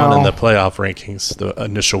ranked number Now- one in the playoff rankings, the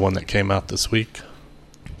initial one that came out this week.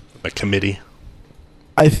 A committee.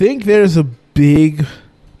 I think there's like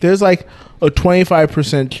a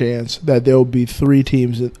 25% chance that there will be 3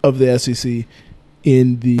 teams of the SEC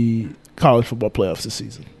in the college football playoffs this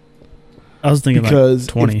season. I was thinking Because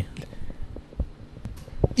like 20.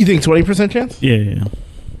 You think 20% chance? Yeah.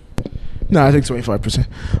 No, I think 25%.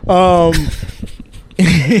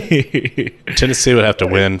 Tennessee would have to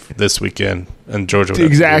win this weekend, and Georgia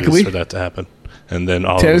would have to lose for that to happen. And then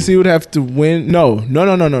all Tennessee would have to win. No.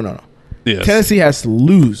 Yes. Tennessee has to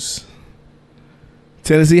lose.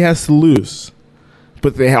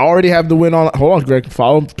 But they already have to win on. Hold on, Greg.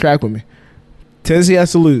 Follow track with me. Tennessee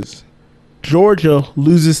has to lose. Georgia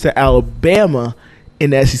loses to Alabama in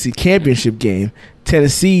the SEC championship game.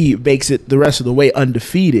 Tennessee makes it the rest of the way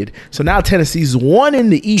undefeated. So now Tennessee's one in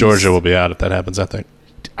the East. Georgia will be out if that happens, I think.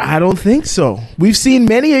 I don't think so. We've seen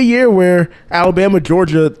many a year where Alabama,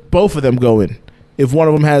 Georgia, both of them go in if one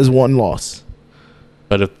of them has one loss.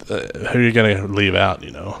 But if, who are you going to leave out,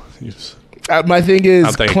 My thing is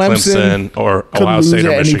I'm thinking Clemson or Ohio State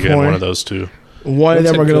or Michigan, one of those two. One of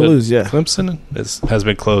them are going to lose, yeah. Clemson has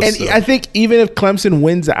been close. And I think even if Clemson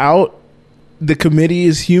wins out, the committee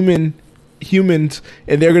is humans,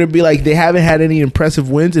 and they're going to be like, they haven't had any impressive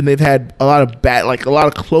wins, and they've had a lot of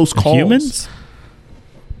close calls. Humans?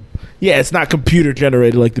 Yeah, it's not computer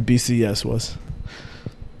generated like the BCS was.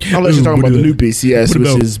 Unless you're talking about the new BCS,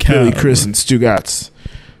 which is Cal? Billy, Chris, and Stu Gatz.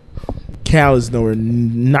 Cal is nowhere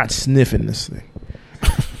not sniffing this thing.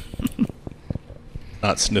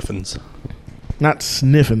 Not sniffins. Not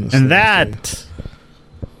sniffing this thing. And that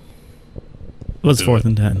was 4th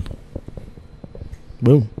and 10.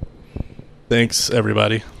 Boom. Thanks,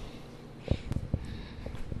 everybody.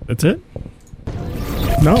 That's it?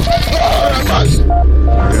 No.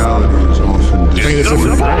 Reality is often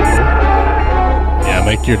distorted. Yeah,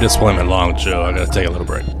 make your disappointment long, Joe. I got to take a little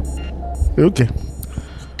break. Okay.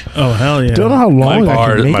 Oh, hell yeah. Don't know how long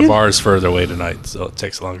My bar is further away tonight, so it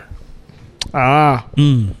takes longer.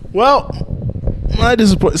 Well, my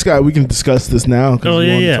disappointment, Scott, we can discuss this now. Oh,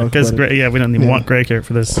 yeah. Because, we don't even want Greg here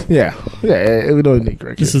for this. Yeah, we don't need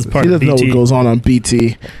Greg. This is part he of doesn't know BT. what goes on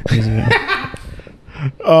BT.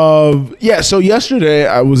 So yesterday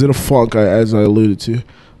I was in a funk, as I alluded to.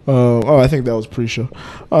 I think that was pre-show.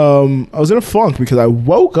 I was in a funk because I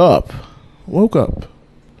woke up.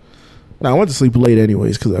 Now, I went to sleep late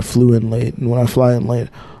anyways because I flew in late. And when I fly in late,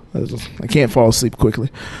 I can't fall asleep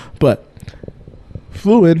quickly. But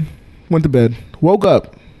flew in, went to bed, woke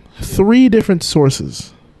up. 3 different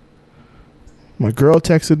sources. My girl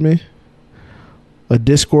texted me, a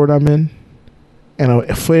Discord I'm in, and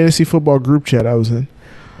a fantasy football group chat I was in.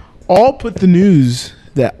 All put the news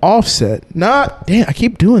that Offset, I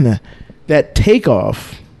keep doing that. That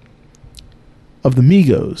takeoff of the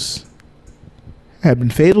Migos had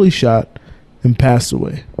been fatally shot and passed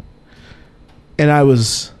away. And I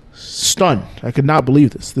was stunned. I could not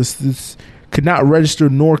believe this. This could not register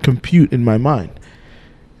nor compute in my mind.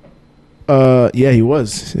 Yeah, he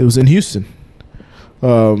was. It was in Houston.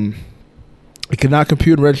 It could not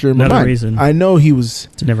compute and register in my mind. Reason I know he was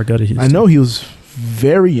to never go to Houston. I know he was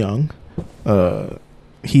very young.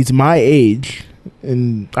 He's my age,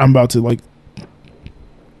 and I'm about to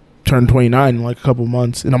turn 29 in a couple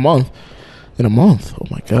months. In a month. Oh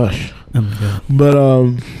my gosh. Oh my god. But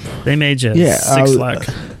same age as yeah, Six Flag.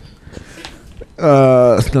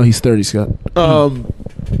 No, he's 30, Scott.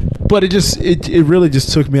 But it really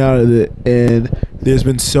just took me out of it, and there's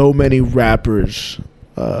been so many rappers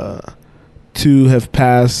to have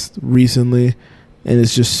passed recently, and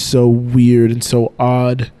it's just so weird and so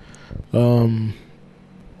odd. And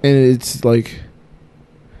it's it's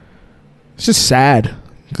just sad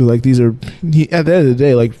because these are at the end of the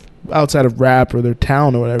day, outside of rap or their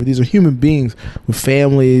town or whatever, these are human beings with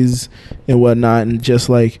families and whatnot, and just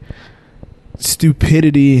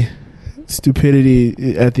stupidity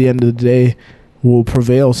at the end of the day will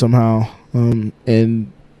prevail somehow.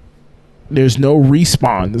 And there's no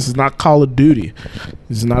respawn. This is not Call of Duty.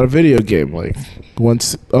 This is not a video game.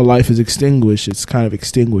 Once a life is extinguished, it's kind of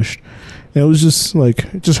extinguished. And it was just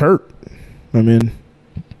it just hurt. I mean,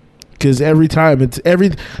 because every time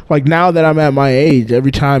now that I'm at my age,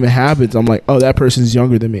 every time it happens, I'm like, oh, that person's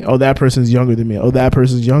younger than me. Oh, that person's younger than me. Oh, that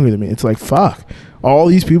person's younger than me. It's fuck. All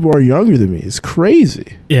these people are younger than me. It's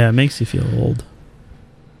crazy. Yeah, it makes you feel old.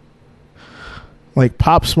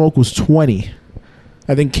 Pop Smoke was 20.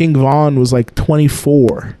 I think King Von was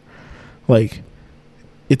 24. Like,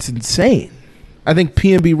 it's insane. I think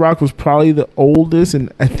PNB Rock was probably the oldest,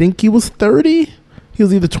 and I think he was 30. He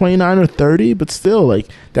was either 29 or 30, but still, like,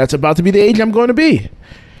 that's about to be the age I'm going to be.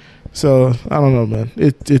 So, I don't know, man.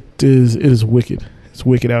 It is wicked. It's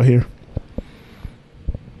wicked out here.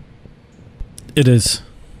 It is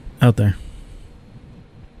out there.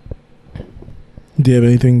 Do you have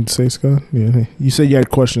anything to say, Scott? Yeah. You said you had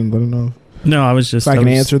questions. I don't know. No, I was just... If I can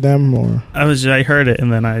answer them, or... I heard it,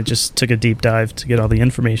 and then I just took a deep dive to get all the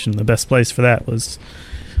information. The best place for that was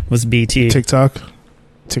BT. TikTok?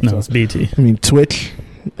 No, it's BT. I mean, Twitch.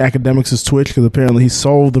 Academics is Twitch, because apparently he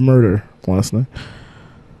solved the murder last night.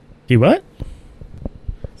 He what?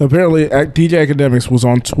 Apparently, DJ Academics was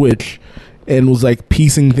on Twitch and was, like,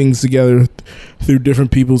 piecing things together through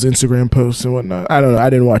different people's Instagram posts and whatnot. I don't know. I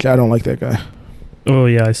didn't watch it. I don't like that guy. Oh,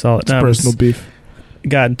 yeah, I saw it. It's personal beef.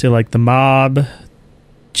 Got into, like, the mob.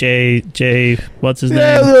 J, what's his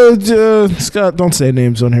name? Scott, don't say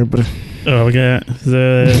names on here, but... Oh, okay.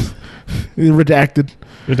 Redacted.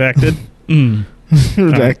 Redacted?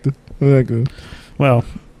 Redacted. Redacted. Well,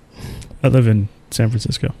 I live in San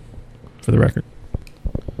Francisco, for the record.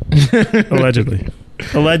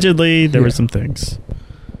 Allegedly, there were some things.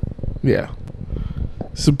 Yeah.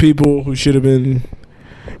 Some people who should have been...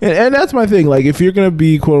 And that's my thing. Like, if you're going to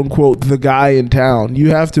be, quote unquote, the guy in town, you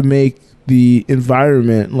have to make the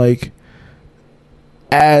environment, like,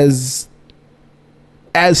 as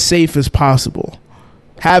safe as possible.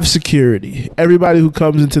 Have security. Everybody who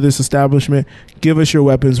comes into this establishment, give us your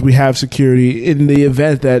weapons. We have security. In the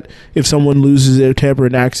event that if someone loses their temper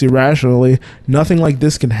and acts irrationally, nothing like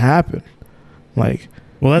this can happen. Like,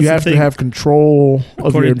 you have to have control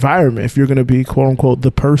of your environment if you're going to be, quote unquote,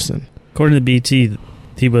 the person. According to BT,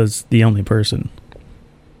 he was the only person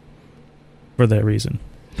for that reason.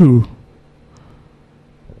 Who?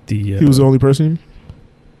 He was the only person?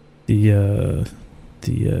 The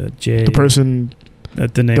person...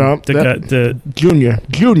 the name. The Junior.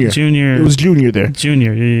 It was Junior there.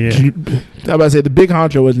 Junior, yeah. I was about to say, the big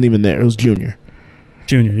honcho wasn't even there. It was Junior.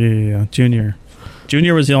 Yeah.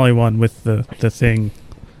 Junior was the only one with the thing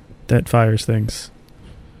that fires things.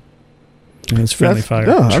 And it's friendly fire.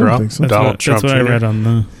 No, I don't think so. That's what I read on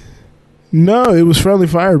the... No, it was friendly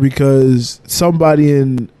fire because somebody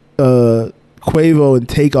in Quavo and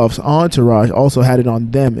Takeoff's entourage also had it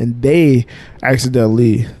on them, and they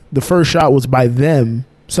accidentally... The first shot was by them,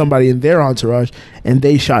 somebody in their entourage, and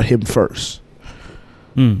they shot him first.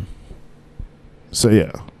 So,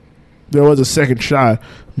 yeah. There was a second shot,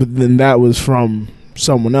 but then that was from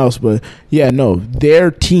someone else. But, yeah, no.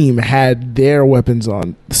 Their team had their weapons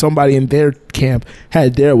on. Somebody in their camp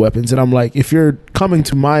had their weapons. And I'm like, if you're coming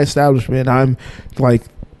to my establishment, I'm, like,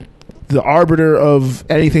 the arbiter of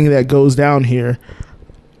anything that goes down here.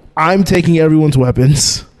 I'm taking everyone's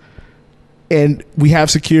weapons. And we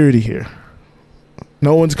have security here.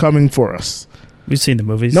 No one's coming for us. We've seen the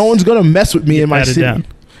movies. No one's gonna mess with me in my city. Down.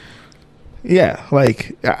 Yeah,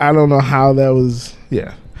 like I don't know how that was.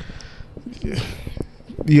 Yeah,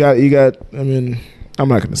 you got. I mean, I'm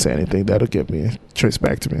not gonna say anything that'll get me traced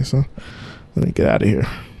back to me. So let me get out of here.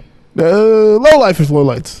 Low life is low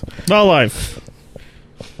lights. Low life.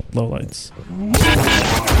 Low lights.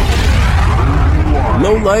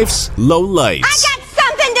 Low life's low lights. I got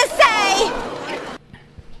something to say.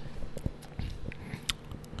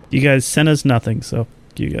 You guys sent us nothing, so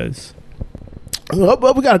you guys.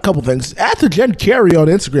 Well, we got a couple things. After Jen Carey on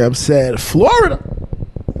Instagram said, Florida.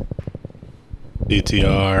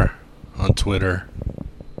 DTR on Twitter.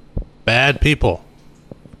 Bad people.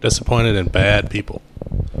 Disappointed in bad people.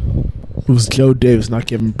 It was Joe Davis, not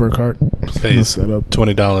Kevin Burkhardt. Pays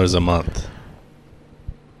 $20 a month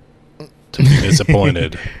to be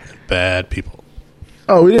disappointed in bad people.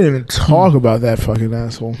 Oh, we didn't even talk about that fucking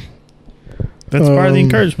asshole. That's part of the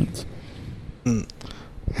encouragements.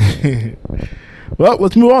 Well,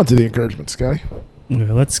 let's move on to the encouragements, Scotty. Okay,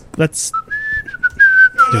 let's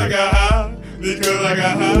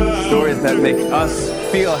Stories that make us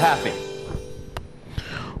feel happy.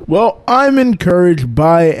 Well, I'm encouraged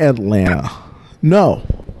by Atlanta. No,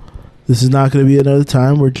 this is not going to be another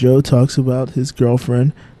time where Joe talks about his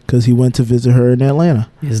girlfriend because he went to visit her in Atlanta.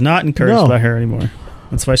 He's not encouraged by her anymore.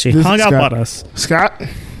 That's why she hung up on us. Scott,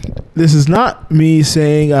 this is not me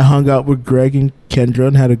saying I hung out with Greg and Kendra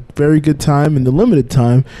and had a very good time in the limited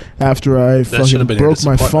time after I fucking broke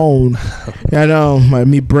my phone. Yeah, I know.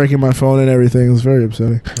 Me breaking my phone and everything was very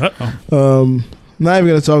upsetting. Uh-oh. Not even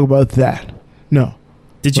going to talk about that. No.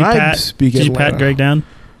 Did you pat Greg down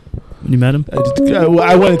when you met him?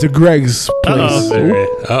 I went into Greg's place.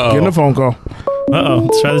 Uh-oh. Getting a phone call. Uh-oh.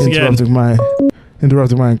 Let's try this again.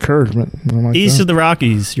 Interrupting my encouragement. Like East that. of the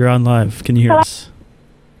Rockies, you're on live. Can you hear us?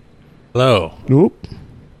 Hello. Nope.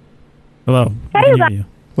 Hello. Hey, I can you hear you.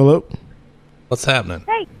 Hello. What's happening?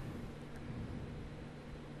 Hey.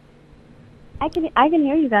 I can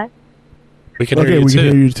hear you guys. We can hear you we too. can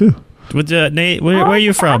hear you too. Nate, where are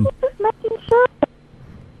you from? I was just making sure.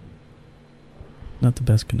 Not the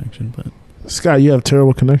best connection, but Scott, you have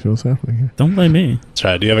terrible connection. What's happening here? don't blame me. That's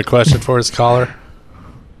right. Do you have a question for his caller?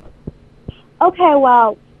 Okay,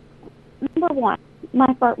 well, number one,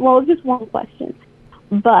 just one question.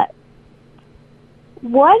 But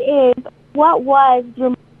what was your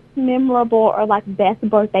most memorable or like best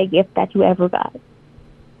birthday gift that you ever got?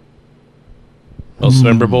 Most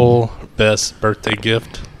memorable, best birthday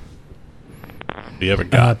gift you ever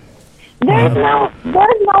got? There's no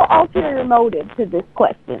ulterior motive to this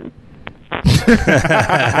question.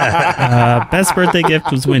 Best birthday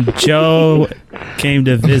gift was when Joe came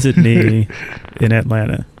to visit me in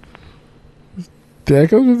Atlanta. Did I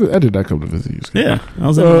come to visit? I did not come to visit you, Scott. Yeah, I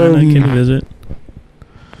was in Atlanta. I came to visit.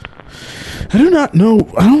 I do not know.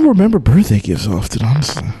 I don't remember birthday gifts often,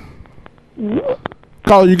 honestly.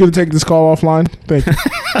 Caller, you going to take this call offline? Thank you.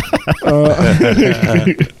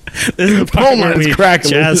 This is the part where we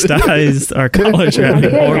chastise our callers for having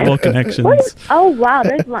horrible connections. Oh wow,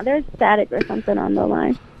 there's static or something on the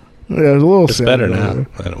line. Yeah, there's a little. It's better now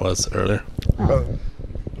than it was earlier.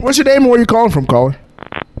 What's your name and where you calling from, caller?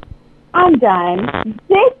 I'm done.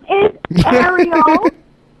 This is Ariel.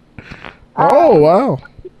 Oh wow.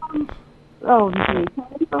 Geez.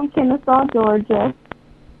 I'm from Kennesaw, Georgia.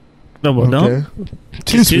 No, well, Okay. don't.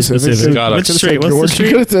 Too specific. Which street? What's the street?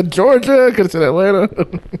 Could have said Georgia. Could have said Atlanta.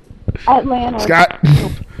 Atlanta. Scott.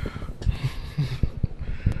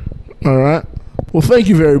 All right. Well, thank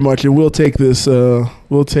you very much, and we'll take this.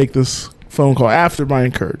 We'll take this phone call after my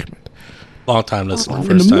encouragement. Long time listener, In the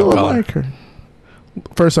first time middle of my caller. encouragement.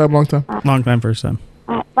 First time, long time. Long time, first time.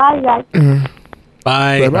 All right, bye, guys.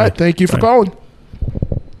 Bye. Bye. Thank you for Bye. calling.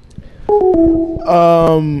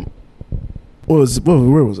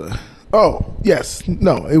 Where was I? Oh, yes.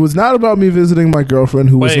 No, it was not about me visiting my girlfriend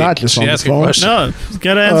who was Wait, not just she on the asked a phone. question. No, you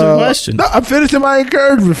gotta answer questions. No, I'm finishing my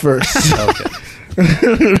encouragement first. Okay.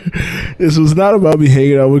 This was not about me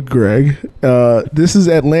hanging out with Greg. This is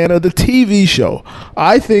Atlanta, the TV show.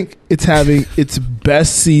 I think it's having its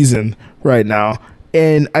best season right now.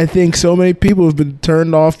 And I think so many people have been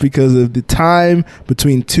turned off because of the time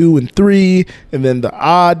between 2 and 3 and then the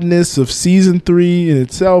oddness of season 3 in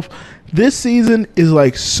itself. This season is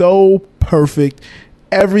like so perfect.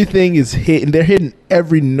 Everything is hitting. They're hitting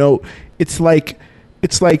every note. It's like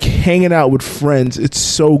hanging out with friends. It's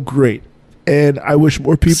so great. And I wish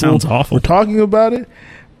more people Sounds awful. were talking about it.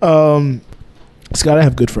 Scott, I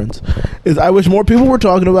have good friends. I wish more people were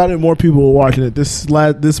talking about it and more people were watching it. This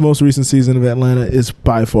most recent season of Atlanta is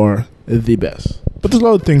by far the best. But there's a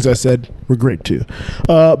lot of things I said were great too.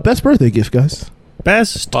 Best birthday gift, guys.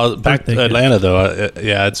 Best. Well, back to Atlanta, though.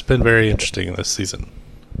 Yeah, it's been very interesting this season.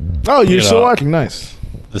 Oh, you're You still know, watching? Nice.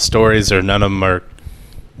 The stories are none of them are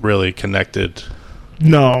really connected,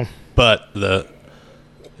 No. but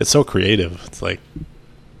it's so creative. It's like,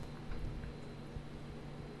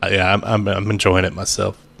 yeah, I'm enjoying it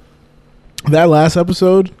myself. That last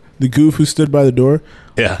episode, the goof who stood by the door,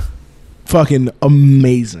 Yeah, fucking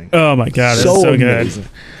amazing. Oh my god, it's so good. amazing.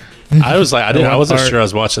 I was like, I wasn't part. sure I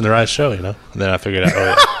was watching the right show, you know. And then I figured out,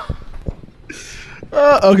 oh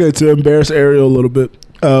yeah. Okay, to embarrass Ariel a little bit,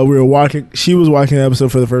 we were watching. She was watching the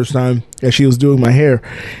episode for the first time, and she was doing my hair,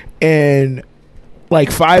 and like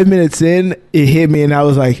 5 minutes in, it hit me, and I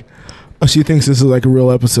was like, "Oh, she thinks this is like a real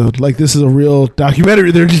episode. Like this is a real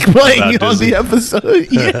documentary they're just playing About on Disney. the episode."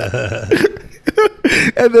 Yeah.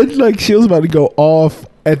 And then like she was about to go off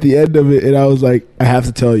at the end of it, and I was like, "I have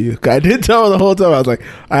to tell you." I didn't tell her the whole time. I was like,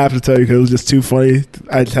 "I have to tell you because it was just too funny.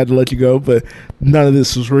 I just had to let you go." But none of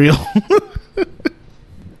this was real.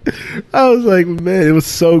 I was like, man, it was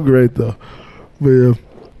so great though. But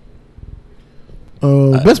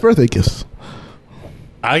yeah. Best birthday gifts.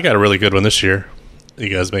 I got a really good one this year. You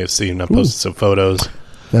guys may have seen. I posted some photos.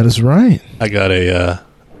 That is right. I got a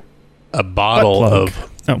bottle of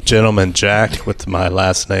Gentleman Jack with my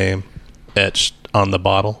last name etched on the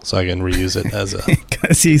bottle, so I can reuse it as a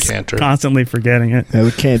Because he's canter. constantly forgetting it. As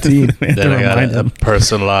a canteen. We have to Then I got remind a him.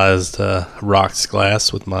 personalized rocks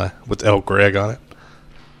glass with El Greg on it.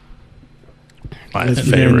 My And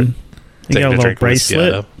favorite. then he got a little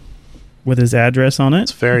bracelet with his address on it.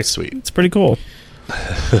 It's very sweet. It's pretty cool.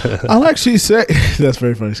 I'll actually say that's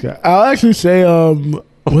very funny, Scott. I'll actually say,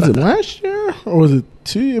 was it last year or was it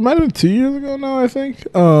 2? It might have been 2 years ago now, I think.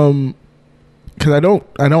 Because I don't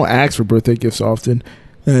ask for birthday gifts often.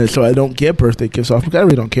 So I don't get birthday gifts off because I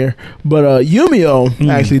really don't care. But Yumio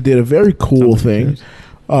actually did a very cool thing,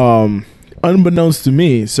 unbeknownst to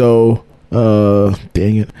me. So,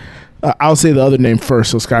 dang it. I'll say the other name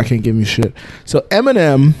first so Scott can't give me shit. So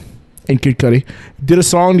Eminem and Kid Cudi did a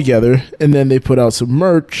song together, and then they put out some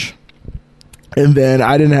merch. And then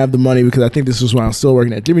I didn't have the money because I think this was when I was still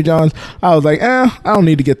working at Jimmy John's. I was like, I don't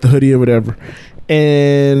need to get the hoodie or whatever.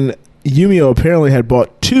 And Yumio apparently had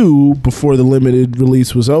bought 2 before the limited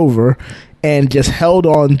release was over and just held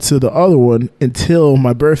on to the other one until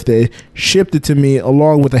my birthday, shipped it to me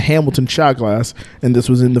along with a Hamilton shot glass. And this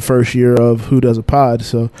was in the first year of Who Does a Pod.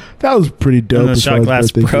 So that was pretty dope. And the shot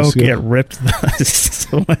glass broke, it ripped the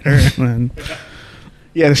sweater. And then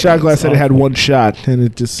yeah, the shot glass said it had one shot and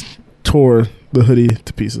it just tore the hoodie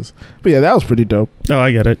to pieces. But yeah, that was pretty dope. Oh,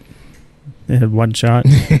 I get it. It had one shot.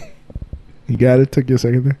 You got it? Took you a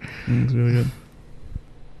second there. It was really good.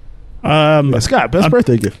 Scott, best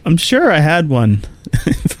birthday gift. I'm sure I had one.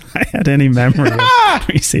 If I had any memory of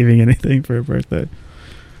receiving anything for a birthday.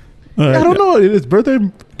 I don't know. Birthday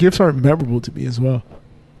gifts aren't memorable to me as well.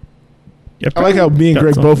 Yeah, I like how me and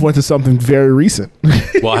Greg both went to something very recent.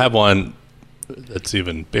 Well, I have one that's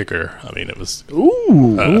even bigger. I mean, it was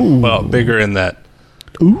well, bigger in that.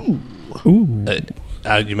 You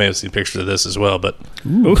may have seen pictures of this as well, but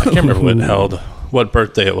I can't remember what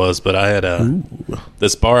birthday it was. But I had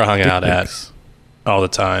this bar I hung out at all the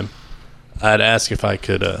time. I had asked if I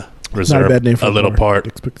could reserve a little part.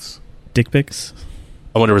 Dick pics.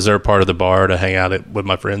 I wanted to reserve part of the bar to hang out with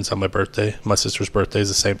my friends on my birthday. My sister's birthday is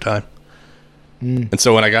the same time. And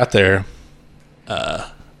so when I got there,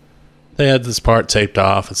 they had this part taped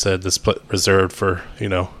off and said this reserved for,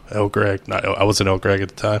 El Greg. I wasn't El Greg at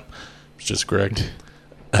the time. It was just Greg.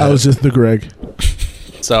 I was just the Greg.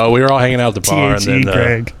 So we were all hanging out at the bar, and then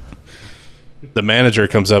Greg. The manager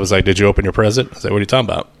comes up and is like, "Did you open your present?" I said, "What are you talking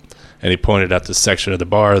about?" And he pointed at this section of the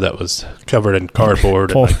bar that was covered in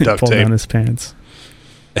cardboard and duct pulled tape. down his pants.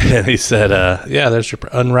 And he said, "Yeah, there's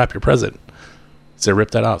unwrap your present." He said,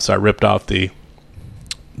 "Rip that off." So I ripped off the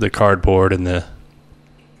cardboard and the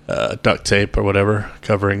duct tape or whatever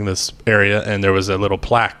covering this area, and there was a little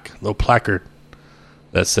placard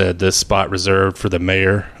that said, "This spot reserved for the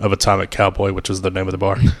mayor of Atomic Cowboy," which was the name of the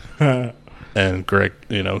bar. And Greg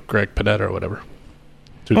Panetta or whatever.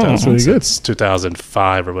 That's pretty good.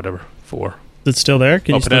 2005 or whatever. 4. Is it still there?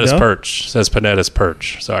 Can you still Panetta's go? Perch. It says Panetta's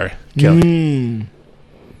Perch. Sorry, Kelly.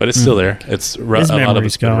 But it's still there. It's a lot of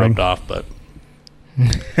it's been rubbed off, but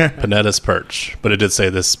Panetta's Perch. But it did say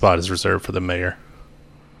this spot is reserved for the mayor.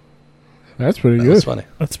 That's pretty That good. was funny.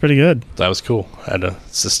 That's pretty good. That was cool.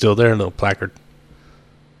 It's still there, a little placard.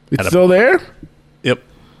 It's still there? Yep.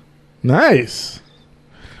 Nice.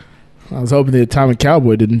 I was hoping the Atomic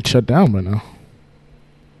Cowboy didn't shut down by now.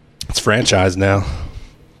 It's franchised now.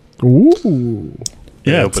 Ooh.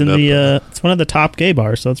 Yeah, it's in it's one of the top gay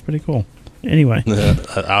bars, so it's pretty cool. Anyway.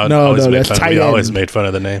 We always made fun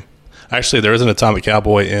of the name. Actually, there is an Atomic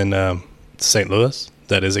Cowboy in St. Louis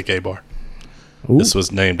that is a gay bar. Ooh. This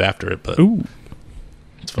was named after it, but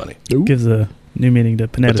it's funny. Gives a new meaning to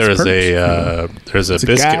Panetta's Perch. There's a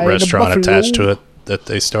biscuit restaurant attached to it that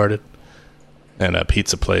they started, and a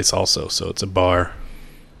pizza place also. So it's a bar.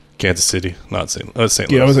 Kansas City, not St. Louis.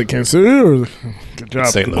 Yeah, was it Kansas City? Good job.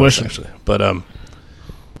 St. Good Louis, question. actually. But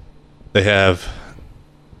they have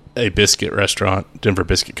a biscuit restaurant, Denver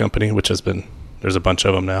Biscuit Company, which there's a bunch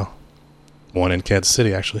of them now. One in Kansas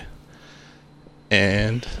City, actually.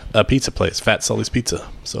 And a pizza place, Fat Sully's Pizza.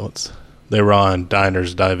 So they were on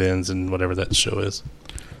Diners, Dive-Ins, and whatever that show is.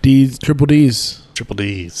 Triple D's. Triple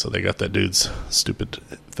D. So they got that dude's stupid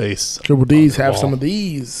face. Triple D's have some of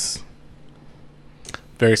these.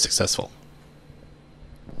 Very successful.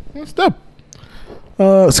 What's up?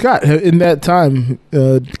 Scott, in that time,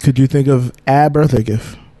 could you think of a birthday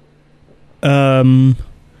gift? I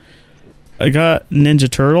got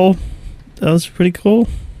Ninja Turtle. That was pretty cool.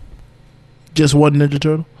 Just one Ninja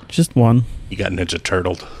Turtle? Just one. You got Ninja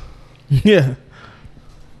Turtled. Yeah.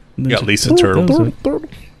 You got Lisa Turtle.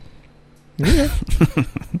 Yeah.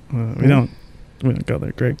 We don't go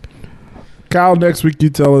there, Greg. Kyle, next week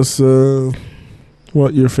you tell us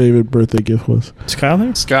what your favorite birthday gift was. Is Kyle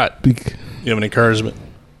there? Scott, you have an encouragement?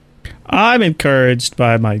 I'm encouraged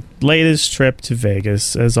by my latest trip to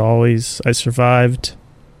Vegas. As always, I survived,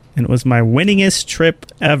 and it was my winningest trip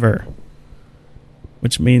ever.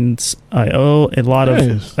 Which means I owe a lot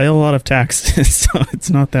of taxes, so it's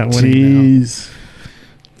not that winning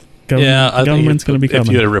now. Government's going to be coming.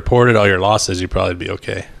 If you had reported all your losses, you'd probably be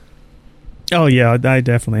okay. Oh yeah, I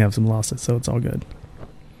definitely have some losses, so it's all good.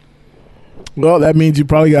 Well, that means you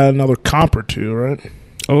probably got another comp or two, right?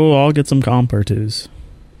 Oh, I'll get some comp or twos.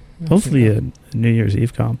 Hopefully a New Year's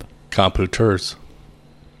Eve comp. Computers.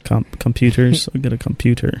 Computers. I'll get a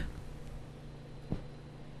computer.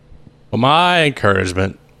 Well, my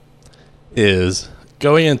encouragement is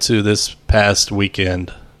going into this past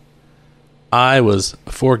weekend, I was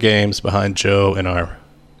 4 games behind Joe in our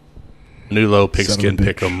New Low Pigskin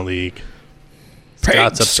Pick'em League.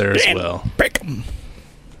 Scott's up there as well. Pick'em.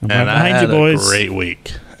 And I had a great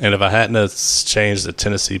week. And if I hadn't have changed the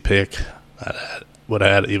Tennessee pick, would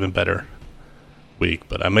have had an even better week.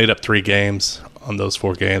 But I made up 3 games on those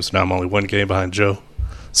 4 games. Now I'm only 1 game behind Joe.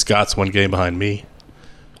 Scott's 1 game behind me.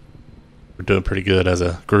 We're doing pretty good as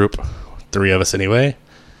a group. 3 of us anyway.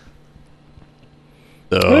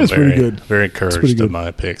 So that is pretty good. Very encouraged of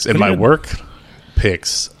my picks. In my work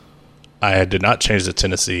picks, I did not change the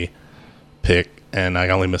Tennessee pick, and I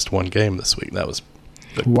only missed 1 game this week. That was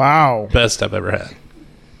the best I've ever had.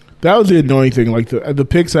 That was the annoying thing. Like the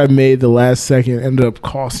picks I made the last second ended up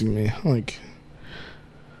costing me. Like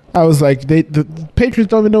I was like, the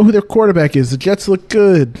Patriots don't even know who their quarterback is. The Jets look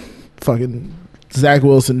good. Fucking Zach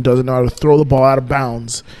Wilson doesn't know how to throw the ball out of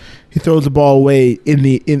bounds. He throws the ball away in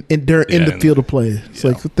the field of play. It's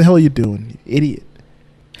like, what the hell are you doing, you idiot?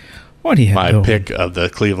 What do you have? My pick of the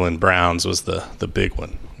Cleveland Browns was the big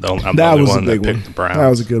one. I'm that the only was one a big that one. picked the Browns. That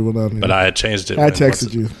was a good one. But I had changed it. I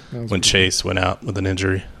texted you when Chase went out with an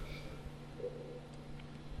injury.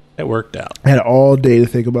 It worked out. I had all day to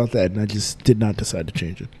think about that, and I just did not decide to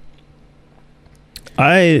change it.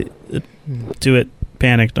 I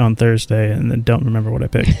panicked on Thursday and then don't remember what I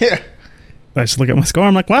picked. Yeah. I just look at my score.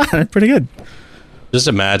 I'm like, wow, that's pretty good. Just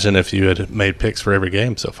imagine if you had made picks for every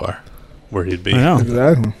game so far, where you'd be. I know.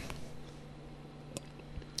 Exactly.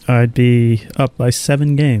 I'd be up by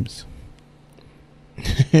 7 games.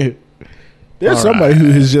 There's somebody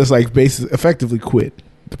who has just like basically effectively quit.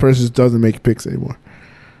 The person just doesn't make picks anymore.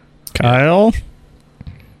 Kyle?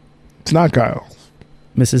 It's not Kyle.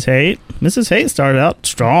 Mrs. Haight? Mrs. Haight started out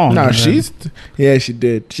strong. No, she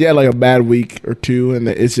did. She had like a bad week or 2, and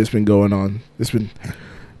it's just been going on. It's been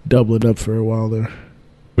doubling up for a while there.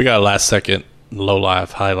 We got a last second low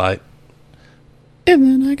life highlight. And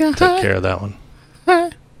then I got Take care of that one.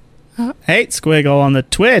 Hate Squiggle on the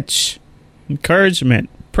Twitch. Encouragement.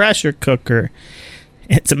 Pressure cooker.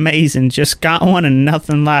 It's amazing. Just got one and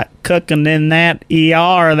nothing like cooking in that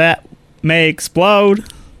ER that may explode.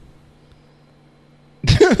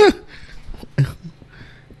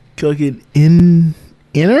 Cooking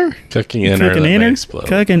inner? Cooking inner that may explode.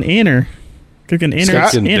 Cooking inner. Cooking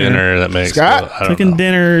innards. Cooking dinner that may explode. I don't cooking know.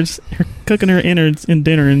 dinners. Cooking her innards in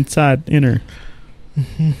dinner inside inner.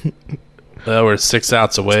 We're 6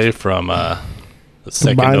 outs away from the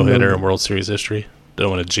second Combined no-hitter in World Series history. Don't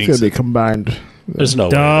want to jinx It's gonna it. be combined. There's no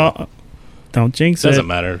way. Don't jinx it. Doesn't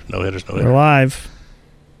matter. No-hitters, no-hitter. We're live.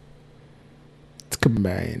 It's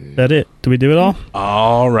combined. Is that it? Did we do it all?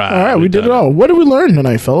 All right. We did it all. What did we learn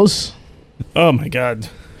tonight, fellas? Oh my God.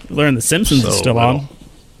 We learned The Simpsons is still on.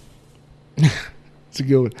 It's a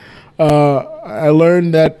good one. I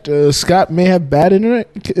learned that Scott may have bad internet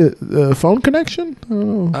phone connection.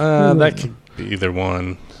 That could be either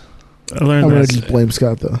one. I learned I'm gonna that just blame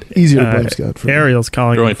Scott though. Easier to blame Scott. For Ariel's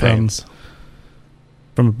calling Growing him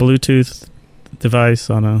from a Bluetooth device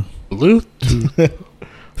on a Bluetooth.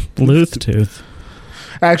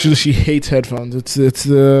 Actually, she hates headphones. It's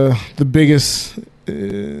the biggest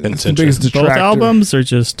detractor. Both albums or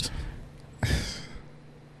just.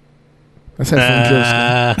 That's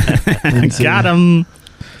headphone jokes. Got him.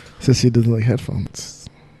 Says she doesn't like headphones.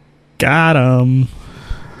 Got him.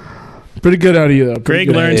 Pretty good out of you, though. Greg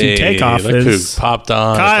learned who takeoff is. Popped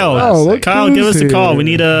on. Kyle, give us a call. We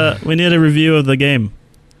need a review of the game.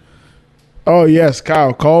 Oh yes,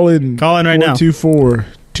 Kyle, call in. Call in right now.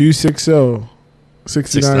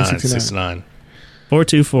 424-260-6969.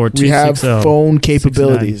 424-260. We have phone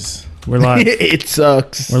capabilities. We're live. It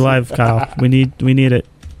sucks. We're live, Kyle. We need it.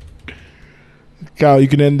 Kyle, you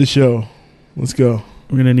can end the show. Let's go.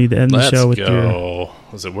 We're gonna need to end the show with your.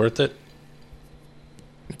 Was it worth it?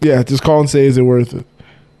 Yeah, just call and say, is it worth it?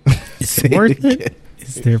 Is it worth it?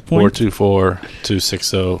 Is there a point?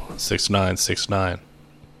 424-260-6969.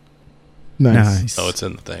 Nice. Oh, it's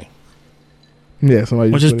in the thing. Yeah, somebody.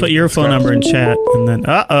 We'll just put your phone number in chat, and then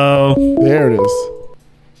there it is.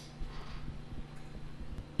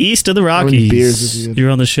 East of the Rockies. You're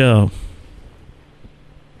on the show.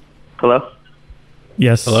 Hello.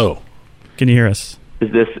 Yes. Hello. Can you hear us?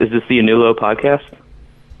 Is this the Anulo podcast?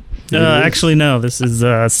 Actually, no. This is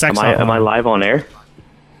Sex. Am I live on air?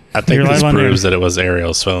 I think this proves that it was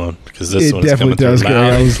Ariel's phone because this one is coming through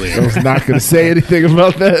loud and clear. I was not going to say anything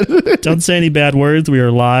about that. Don't say any bad words. We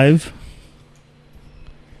are live.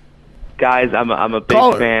 Guys, I'm a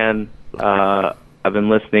big fan. I've been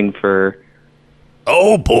listening for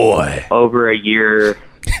over a year.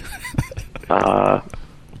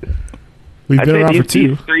 We've been around for 2.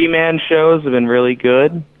 These 3-man shows have been really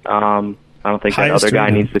good. I don't think that other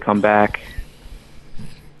guy needs to come back.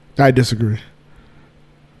 I disagree.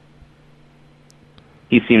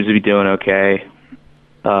 He seems to be doing okay.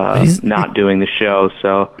 Not doing the show,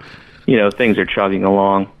 so things are chugging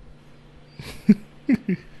along.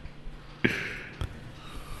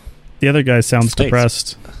 The other guy sounds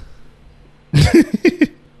depressed.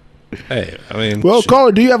 Hey, I mean... Well,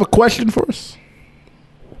 caller, do you have a question for us?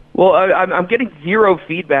 Well, I'm getting zero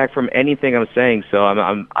feedback from anything I'm saying, so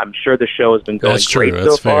I'm sure the show has been going great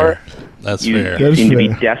so far. That's fair. You seem to be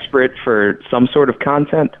desperate for some sort of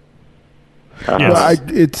content.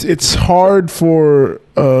 It's hard for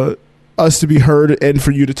us to be heard and for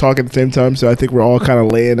you to talk at the same time, so I think we're all kind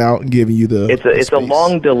of laying out and giving you the It's a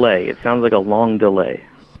long delay. It sounds like a long delay.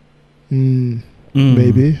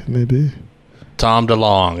 Maybe. Tom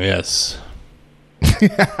DeLong, yes.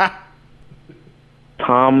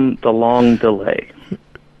 Tom DeLong delay.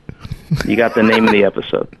 You got the name of the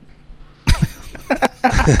episode. There you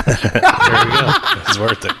go. It's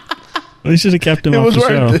worth it. We should have kept him off the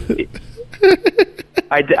show.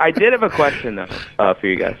 I did have a question though for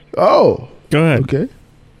you guys. Oh, go ahead. Okay.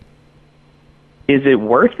 Is it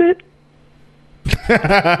worth it?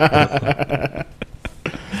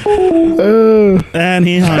 And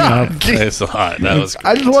he hung up. It's hot. That was great.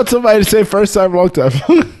 I just want somebody to say first time, long time.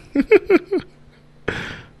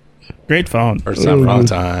 Great phone. First time, wrong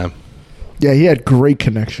time. Yeah, he had great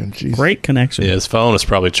connection. Jeez. Great connection. Yeah, his phone is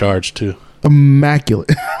probably charged too. Immaculate.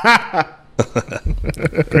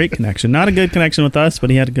 Great connection. Not a good connection with us, but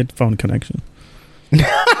he had a good phone connection.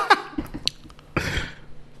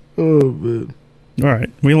 Oh, man. All right.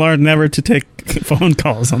 We learned never to take phone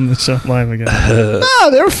calls on the show live again. No,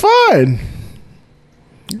 they were fine.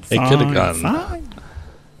 It could have gone.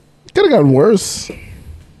 Could have gone worse.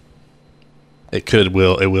 It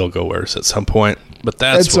will go worse at some point. But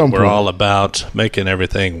that's what we're all about, making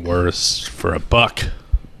everything worse for $1.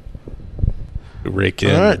 Rake in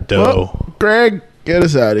the dough. Well, Greg, get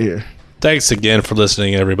us out of here. Thanks again for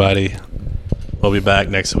listening, everybody. We'll be back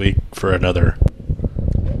next week for another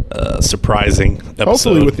surprising episode.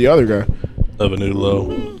 Hopefully with the other guy. Of A New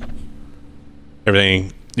Low.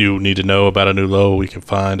 Everything you need to know about A New Low, we can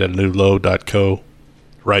find at anewlow.co.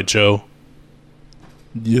 Right, Joe?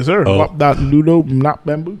 Yes, sir. Not Ludo, not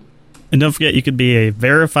Bamboo. And don't forget, you could be a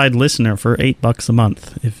verified listener for $8 a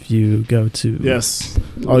month if you go to... Yes.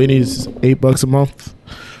 All you need is $8 a month.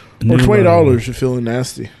 Or $20 if you're feeling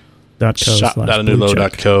nasty.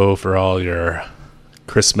 Shop.anewlow.co for all your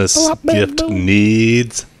Christmas gift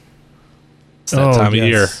needs. It's that time of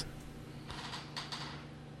year.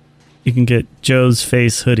 You can get Joe's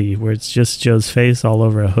Face hoodie, where it's just Joe's face all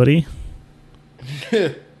over a hoodie.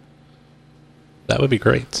 That would be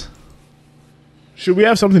great. Should we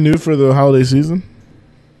have something new for the holiday season?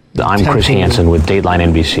 I'm Chris Hansen with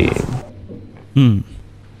Dateline NBC.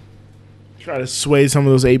 Try to sway some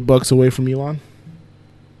of those $8 away from Elon.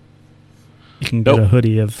 You can get a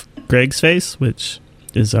hoodie of Greg's face, which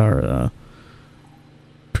is our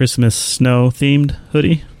Christmas snow-themed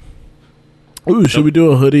hoodie. Ooh, should we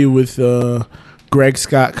do a hoodie with Greg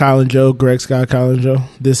Scott, Kyle and Joe? Greg Scott, Kyle and Joe.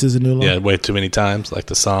 This is a new look. Yeah, way too many times, like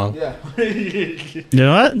the song. Yeah. You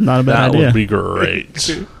know what? Not a bad idea. That would be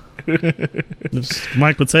great.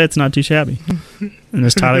 Mike would say it's not too shabby. And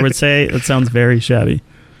as Tyler would say, it sounds very shabby.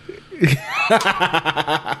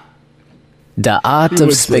 The Art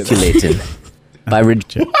of Speculating by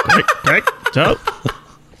Greg, Joe.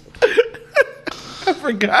 I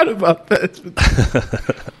forgot about that.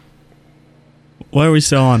 What are we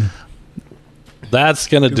still on? That's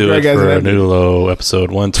going to do it for A New Low,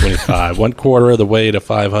 episode 125. 1/4 of the way to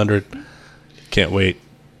 500. Can't wait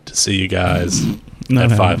to see you guys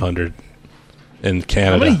at 500 in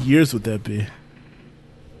Canada. How many years would that be?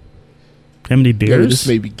 How many beers? Yeah, this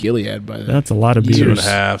may be Gilead by then. That's a lot of beers.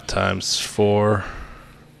 2.5 times 4.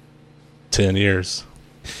 10 years.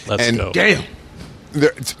 Let's go. Damn.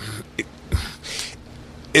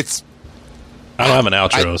 It's. I don't have an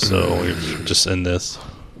outro, so we're just in this.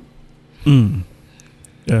 Welcome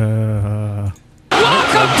to the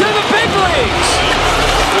big leagues.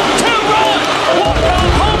 2-run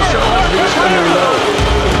walk-off homer.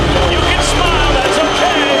 You can smile, that's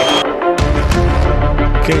okay.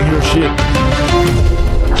 Can't hear shit.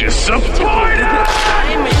 Disappointed.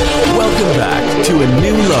 Welcome back to A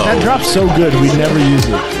New Low. That drop's so good, we never use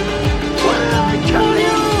it.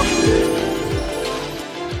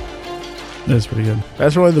 That's pretty good.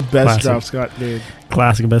 That's one of the best Classic. drops Scott did.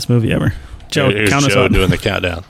 Classic, best movie ever. Joe, Here's count us Joe up. doing the countdown.